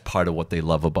 like that's part of what they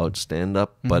love about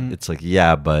stand-up. But it's like,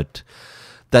 but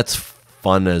that's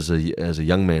fun as a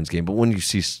young man's game. But when you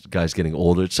see guys getting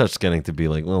older, it starts getting to be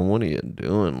like, well, what are you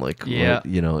doing? Like,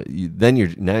 then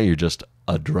you're just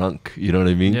a drunk. You know what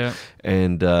I mean? Yeah.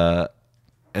 And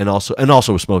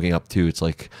also with smoking up too. It's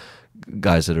like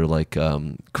guys that are like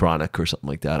chronic or something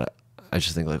like that. I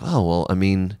just think like, oh well, I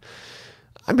mean,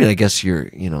 I guess you're,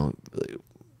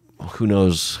 who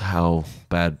knows how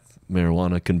bad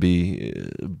marijuana can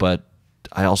be, but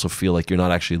I also feel like you're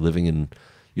not actually living in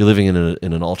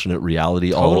an alternate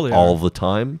reality all the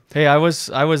time. Hey, I was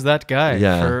that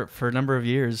guy for a number of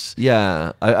years.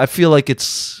 Yeah, I feel like it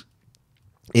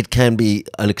can be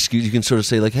an excuse. You can sort of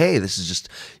say like, hey, this is just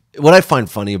what I find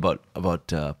funny about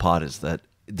pot is that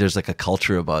there's like a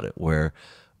culture about it where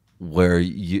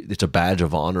it's a badge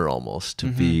of honor almost to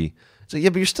be. So yeah,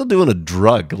 but you're still doing a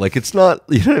drug. Like it's not,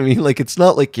 you know what I mean? Like it's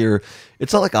not like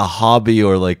it's not like a hobby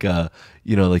or like a,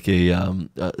 you know, like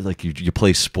like you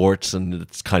play sports and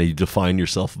it's kind of you define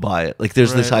yourself by it. Like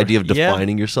there's this idea of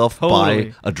defining yourself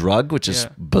by a drug, which is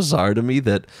bizarre to me.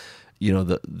 That, you know,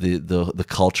 the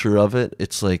culture of it.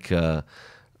 It's like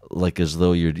as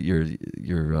though you're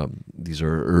these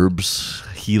are herbs,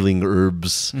 healing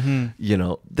herbs. You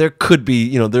know, there could be,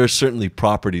 you know, there are certainly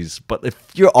properties, but if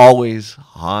you're always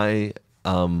high,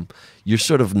 you're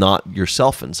sort of not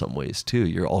yourself in some ways too.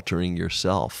 You're altering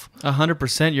yourself.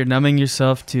 100%. You're numbing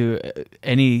yourself to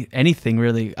anything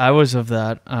really. I was of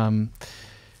that.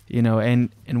 You know,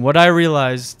 and what I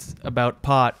realized about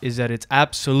pot is that it's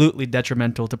absolutely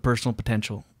detrimental to personal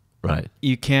potential. Right.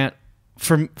 You can't.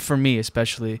 For me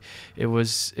especially, it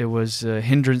was a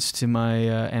hindrance to my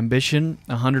ambition.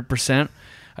 100%.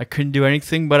 I couldn't do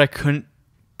anything, but I couldn't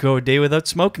go a day without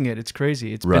smoking it. It's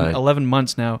crazy. It's been 11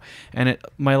 months now, and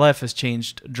my life has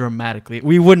changed dramatically.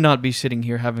 We would not be sitting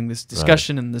here having this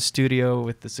discussion in the studio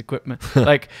with this equipment,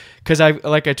 because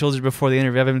like I told you before the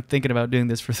interview, I've been thinking about doing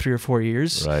this for 3 or 4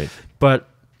 years. Right. But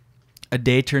a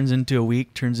day turns into a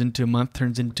week, turns into a month,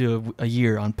 turns into a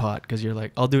year on pot, because you're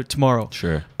like, I'll do it tomorrow.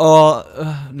 Sure.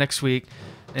 Oh, next week.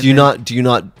 And do you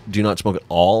not smoke at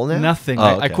all now? Nothing.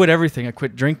 Oh, okay. I quit everything. I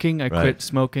quit drinking. I quit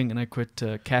smoking, and I quit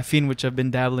caffeine, which I've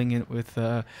been dabbling in with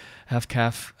half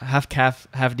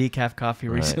decaf coffee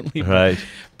recently. Right.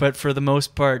 But for the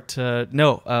most part,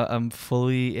 no. I'm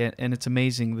fully, and it's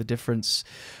amazing the difference.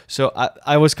 So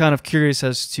I was kind of curious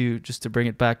as to, just to bring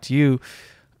it back to you.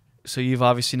 So you've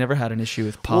obviously never had an issue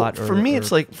with pot. Well, for me,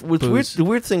 it's like the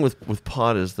weird thing with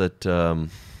pot is that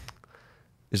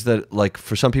like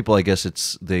for some people, I guess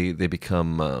it's they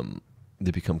become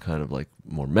kind of like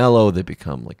more mellow. They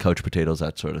become like couch potatoes,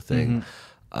 that sort of thing.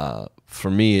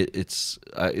 For me, it's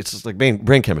just like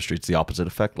brain chemistry. It's the opposite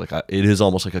effect. Like it is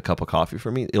almost like a cup of coffee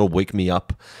for me. It'll wake me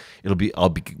up. I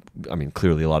mean,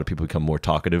 clearly a lot of people become more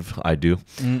talkative. I do.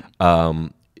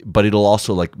 But it'll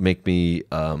also like make me.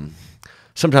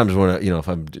 Sometimes when if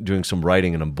I'm doing some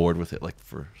writing and I'm bored with it, like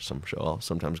for some show, I'll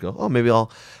sometimes go, oh, maybe I'll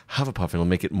have a puff and it'll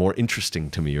make it more interesting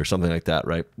to me or something like that,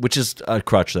 right? Which is a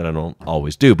crutch that I don't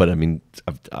always do, but I mean,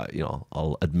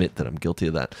 I'll admit that I'm guilty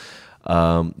of that.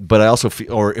 But I also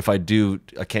feel, or if I do,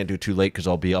 I can't do it too late because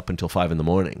I'll be up until 5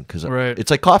 a.m. because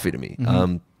it's like coffee to me.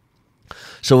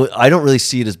 So I don't really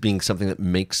see it as being something that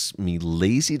makes me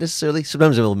lazy necessarily.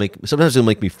 Sometimes it'll make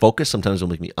me focus. Sometimes it'll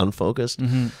make me unfocused.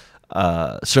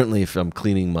 Certainly, if I'm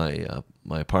cleaning my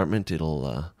apartment, it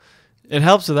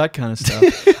helps with that kind of stuff.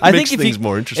 I think things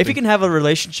more interesting. If you can have a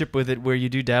relationship with it where you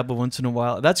do dabble once in a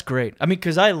while, that's great. I mean,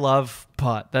 because I love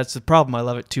pot. That's the problem. I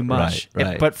love it too much.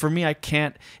 Right. But for me, I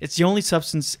can't. It's the only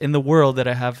substance in the world that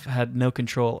I have had no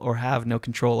control or have no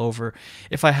control over.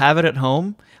 If I have it at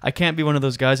home, I can't be one of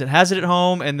those guys that has it at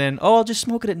home and then, I'll just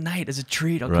smoke it at night as a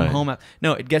treat. I'll come home.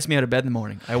 No, it gets me out of bed in the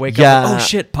morning. I wake up, oh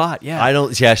shit, pot. Yeah. I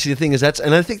don't. Yeah. See, the thing is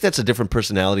and I think that's a different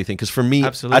personality thing. Because for me,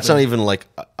 that's not even like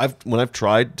when I've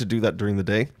tried to do that during the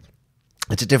day.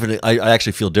 It's a different. I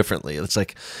actually feel differently. It's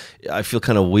like I feel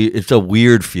kind of weird. It's a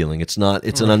weird feeling. It's not.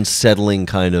 It's an unsettling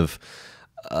kind of.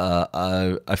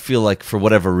 I feel like for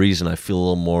whatever reason I feel a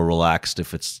little more relaxed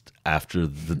if it's after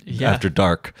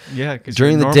dark. Yeah. 'Cause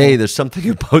during the day, there's something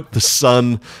about the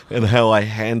sun and how I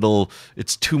handle.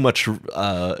 It's too much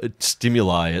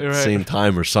stimuli at the same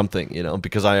time or something.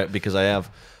 Because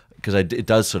it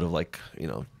does sort of like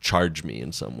charge me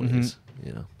in some ways.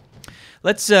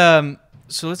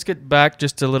 So let's get back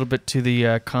just a little bit to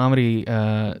the comedy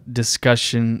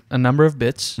discussion. A number of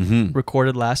bits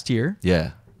recorded last year.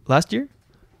 Yeah. Last year?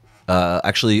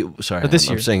 Actually, sorry. This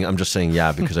year. I'm just saying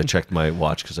yeah because I checked my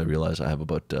watch because I realized I have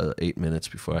about 8 minutes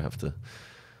before I have to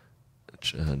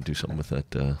do something with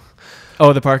that.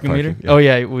 The parking meter? Yeah. Oh,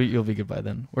 yeah. You'll be good by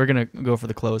then. We're going to go for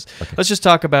the close. Okay. Let's just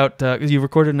talk about, you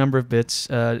recorded a number of bits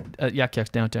at Yak Yak's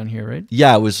downtown here, right?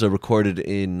 Yeah, it was recorded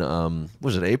in,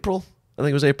 was it April? I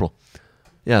think it was April.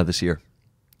 Yeah, this year.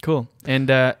 Cool.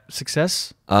 And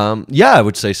success? Yeah, I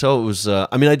would say so. It was. I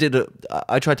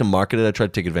tried to market it. I tried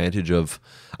to take advantage of.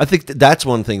 I think that's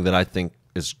one thing that I think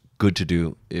is good to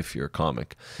do if you're a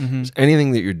comic. Is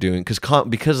anything that you're doing,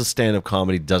 because the stand-up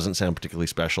comedy doesn't sound particularly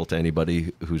special to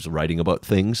anybody who's writing about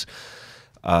things,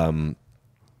 and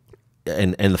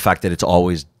the fact that it's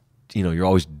always. You're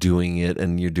always doing it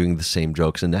and you're doing the same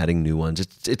jokes and adding new ones.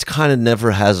 It's kind of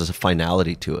never has a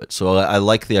finality to it. So I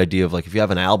like the idea of like if you have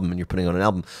an album and you're putting on an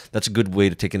album, that's a good way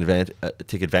to take advantage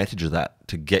of that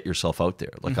to get yourself out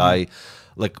there.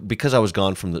 Like because I was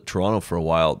gone from Toronto for a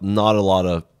while, not a lot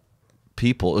of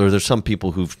people, or there's some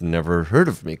people who've never heard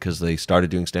of me because they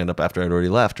started doing stand-up after I'd already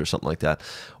left or something like that,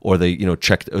 or they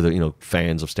checked, or they're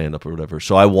fans of stand-up or whatever.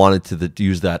 So I wanted to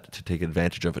use that to take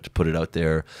advantage of it, to put it out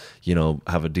there,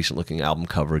 have a decent looking album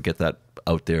cover, get that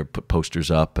out there, put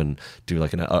posters up, and do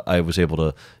I was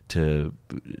able to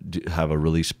have a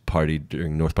release party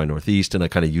during North by Northeast, and I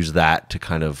kind of used that to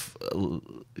kind of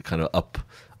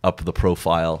up the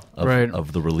profile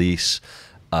of the release.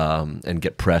 And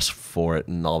get press for it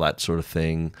and all that sort of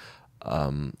thing.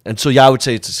 And so, I would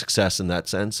say it's a success in that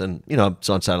sense. And, it's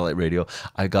on satellite radio.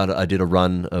 I did a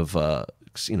run of,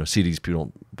 CDs. People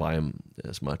don't buy them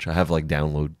as much. I have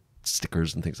download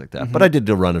stickers and things like that. But I did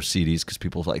a run of CDs because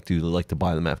people like to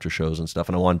buy them after shows and stuff.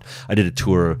 And I did a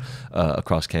tour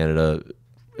across Canada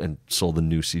and sold the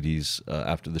new CDs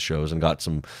after the shows and got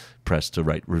some press to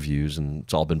write reviews. And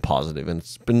it's all been positive. And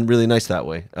it's been really nice that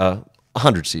way.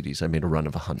 100 CDs. I made a run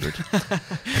of 100.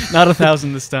 Not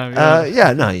 1,000 this time.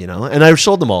 And I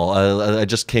sold them all. I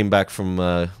just came back from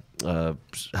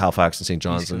Halifax and St.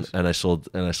 John's, and I sold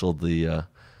the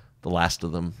last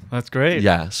of them. That's great.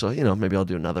 Yeah, so maybe I'll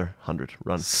do another 100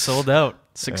 run. Sold out.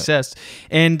 Success.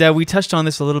 And we touched on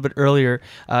this a little bit earlier.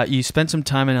 You spent some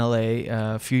time in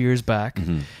LA a few years back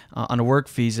on a work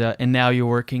visa, and now you're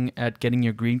working at getting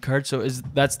your green card. So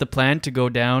that's the plan, to go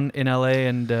down in LA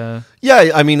and?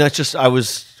 Yeah, I mean, that's just I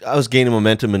was gaining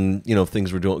momentum, and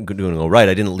things were doing all right.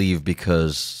 I didn't leave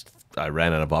because I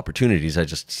ran out of opportunities. I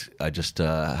just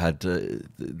had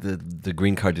the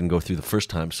green card didn't go through the first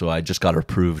time, so I just got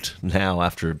approved now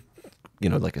after.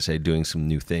 Like I say, doing some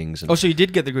new things. So you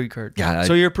did get the green card? Yeah.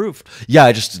 So you're approved? Yeah,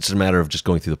 it's a matter of just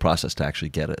going through the process to actually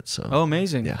get it. So. Oh,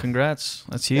 amazing. Yeah. Congrats.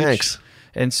 That's huge. Thanks.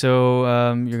 And so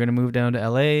you're going to move down to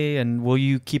LA, and will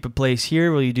you keep a place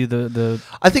here? Will you do the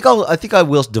I think I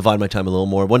will divide my time a little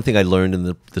more. One thing I learned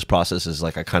in this process is I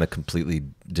kind of completely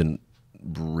didn't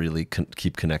really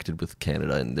keep connected with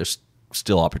Canada, and there's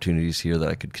still opportunities here that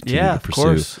I could continue to pursue. Yeah,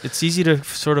 of course. It's easy to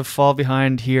sort of fall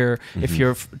behind here if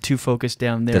you're too focused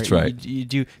down there. That's right. You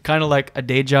do kind of like a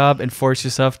day job and force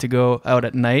yourself to go out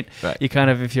at night. Right. You kind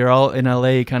of, if you're all in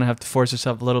LA, you kind of have to force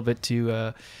yourself a little bit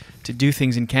to do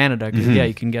things in Canada, because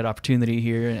you can get opportunity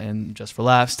here and just for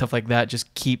laughs, stuff like that.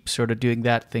 Just keep sort of doing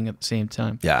that thing at the same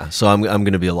time. Yeah, so I'm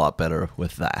going to be a lot better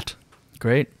with that.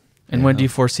 Great. And when do you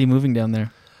foresee moving down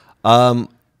there?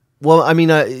 Well, I mean,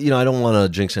 I don't want to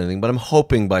jinx anything, but I'm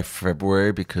hoping by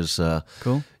February because,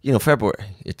 cool. February,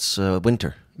 it's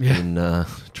winter in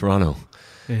Toronto.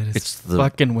 It's the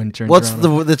fucking winter in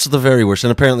Toronto. It's the very worst.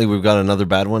 And apparently we've got another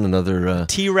bad one, another...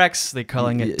 T-Rex, they're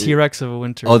calling it. T-Rex of a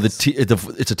winter. Oh, it's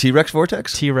a T-Rex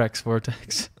vortex? T-Rex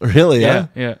vortex. Really, yeah?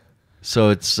 Yeah. So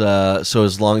it's so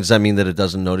as long, does that mean that it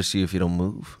doesn't notice you if you don't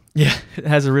move? Yeah, it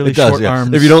has a really short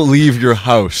arms. If you don't leave your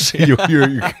house,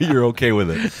 you're okay with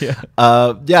it. Yeah.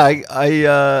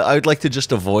 I would like to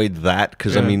just avoid that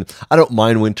because I mean I don't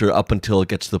mind winter up until it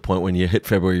gets to the point when you hit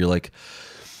February, you're like,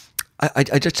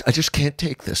 I just can't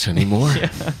take this anymore.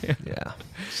 Yeah.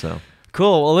 So.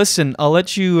 Cool. Well, listen, I'll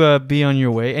let you be on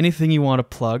your way. Anything you want to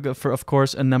plug? For, of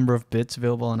course, a number of bits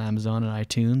available on Amazon and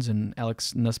iTunes and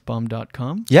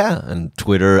alexnussbaum.com. Yeah, and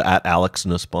Twitter at Alex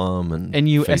Nussbaum. And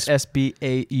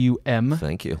Nussbaum.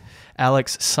 Thank you.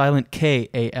 Alex, silent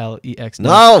K-A-L-E-X.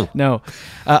 No!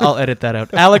 I'll edit that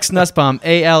out. Alex Nussbaum,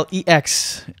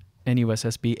 A-L-E-X.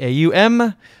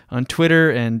 Nussbaum on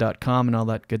Twitter and .com and all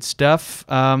that good stuff.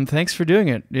 Thanks for doing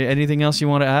it. Anything else you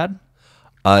want to add?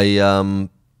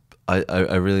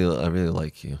 I really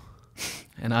like you.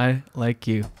 And I like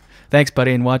you. Thanks,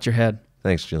 buddy, and watch your head.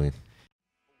 Thanks, Julian.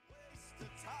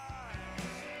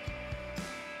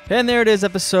 And there it is,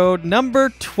 episode number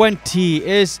 20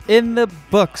 is in the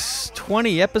books.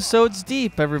 20 episodes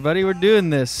deep, everybody. We're doing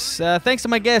this. Thanks to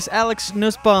my guest, Alex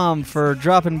Nussbaum, for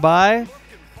dropping by.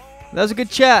 That was a good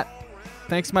chat.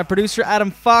 Thanks to my producer,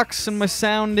 Adam Fox, and my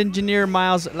sound engineer,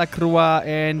 Miles Lacroix.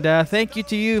 And thank you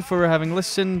to you for having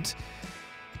listened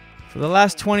for the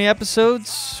last 20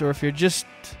 episodes, or if you're this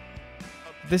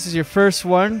is your first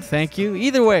one, thank you.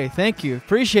 Either way, thank you.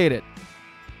 Appreciate it.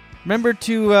 Remember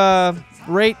to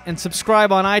rate and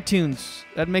subscribe on iTunes.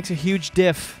 That makes a huge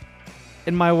diff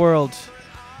in my world.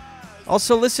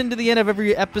 Also, listen to the end of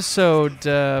every episode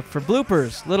for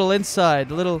bloopers, little inside,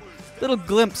 little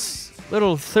glimpse,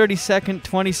 little 30-second,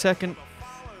 20-second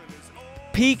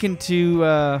peek into,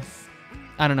 I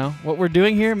don't know, what we're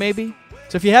doing here, maybe.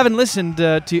 So if you haven't listened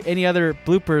to any other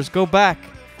bloopers, go back.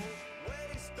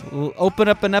 Open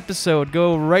up an episode,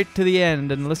 go right to the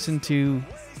end and listen to,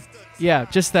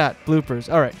 just that,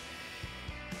 bloopers. All right.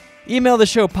 Email the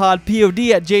show, pod at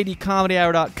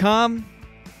jdcomedyhour.com.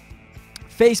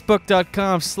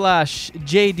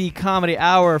 Facebook.com/JD Comedy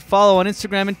Hour. Follow on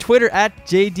Instagram and Twitter at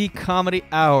JD Comedy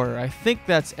Hour. I think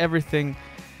that's everything.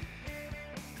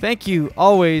 Thank you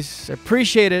always.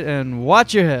 Appreciate it, and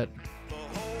watch your head. The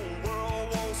whole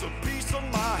world wants a piece of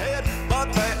my head,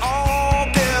 but they all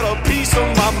get a piece of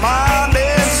my mind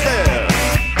instead.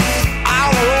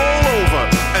 I'll roll over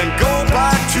and go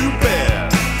back to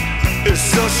bed. It's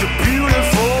such a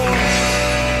beautiful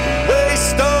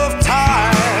waste of time.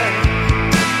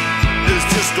 It's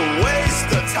just a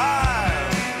waste of time.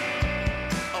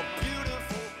 A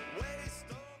beautiful waste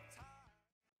of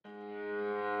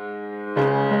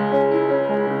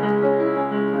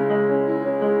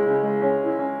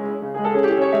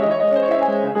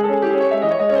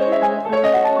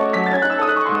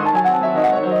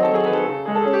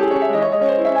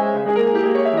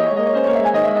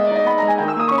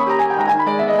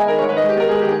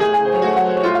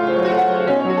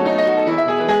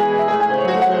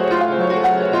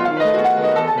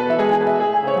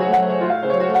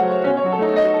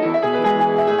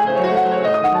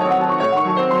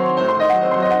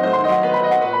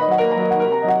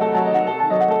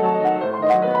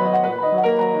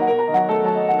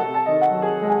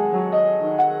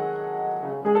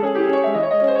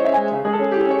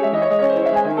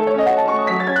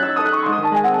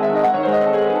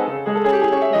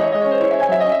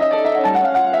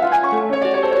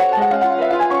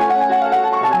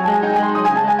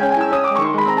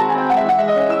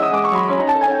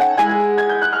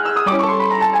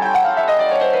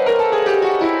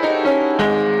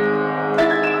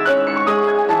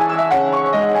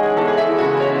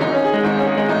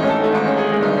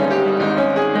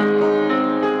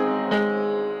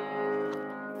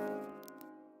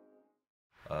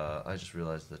I just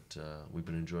realized that we've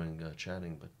been enjoying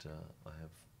chatting, but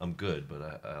I'm good. But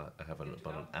I have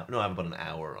about an hour. No, I have about an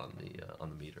hour on the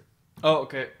meter. Oh,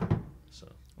 okay. So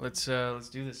Let's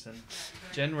do this then.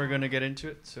 Jen, we're gonna get into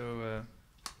it. So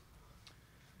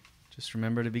just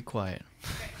remember to be quiet.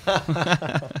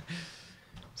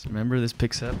 Just remember this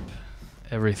picks up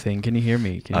everything. Can you hear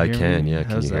me? Can you I hear can. me? Yeah,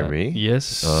 can How's you hear that? me?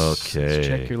 Yes. Okay. Let's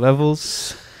check your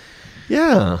levels.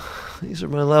 Yeah, these are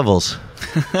my levels.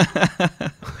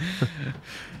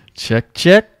 Check,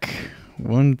 check.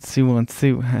 1, 2, 1,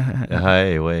 2.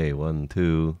 Hi, wait, 1,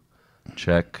 2.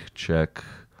 Check, check.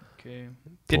 Okay.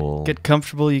 Pull. Get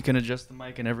comfortable. You can adjust the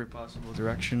mic in every possible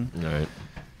direction. All right.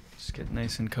 Just get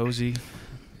nice and cozy.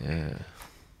 Yeah.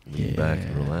 Lean back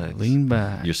and relax. Lean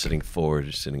back. You're sitting forward.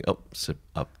 You're sitting up. Sit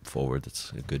up forward.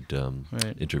 That's a good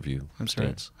Right. interview That's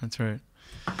stance. right. That's right.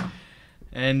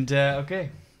 And okay,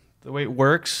 the way it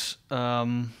works,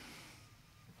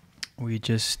 we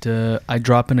just I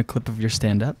drop in a clip of your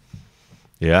stand-up,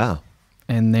 Yeah.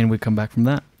 and then we come back from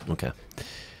that. Okay.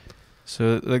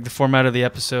 So like the format of the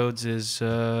episodes is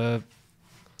it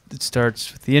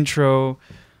starts with the intro.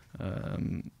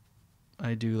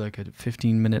 I do like a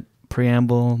 15-minute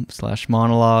preamble /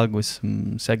 monologue with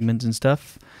some segments and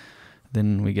stuff.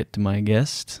 Then we get to my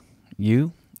guest,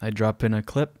 you. I drop in a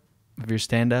clip of your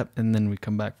stand-up, and then we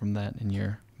come back from that, and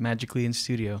you're magically in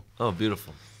studio. Oh,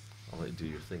 beautiful. I'll let you do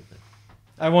your thing then.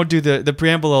 I won't do the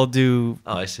preamble. I'll do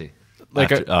Oh, I see. like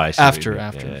after, a, I see what you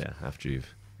after. mean. Yeah, after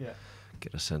you've Yeah.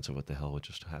 get a sense of what the hell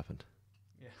just happened.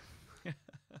 Yeah.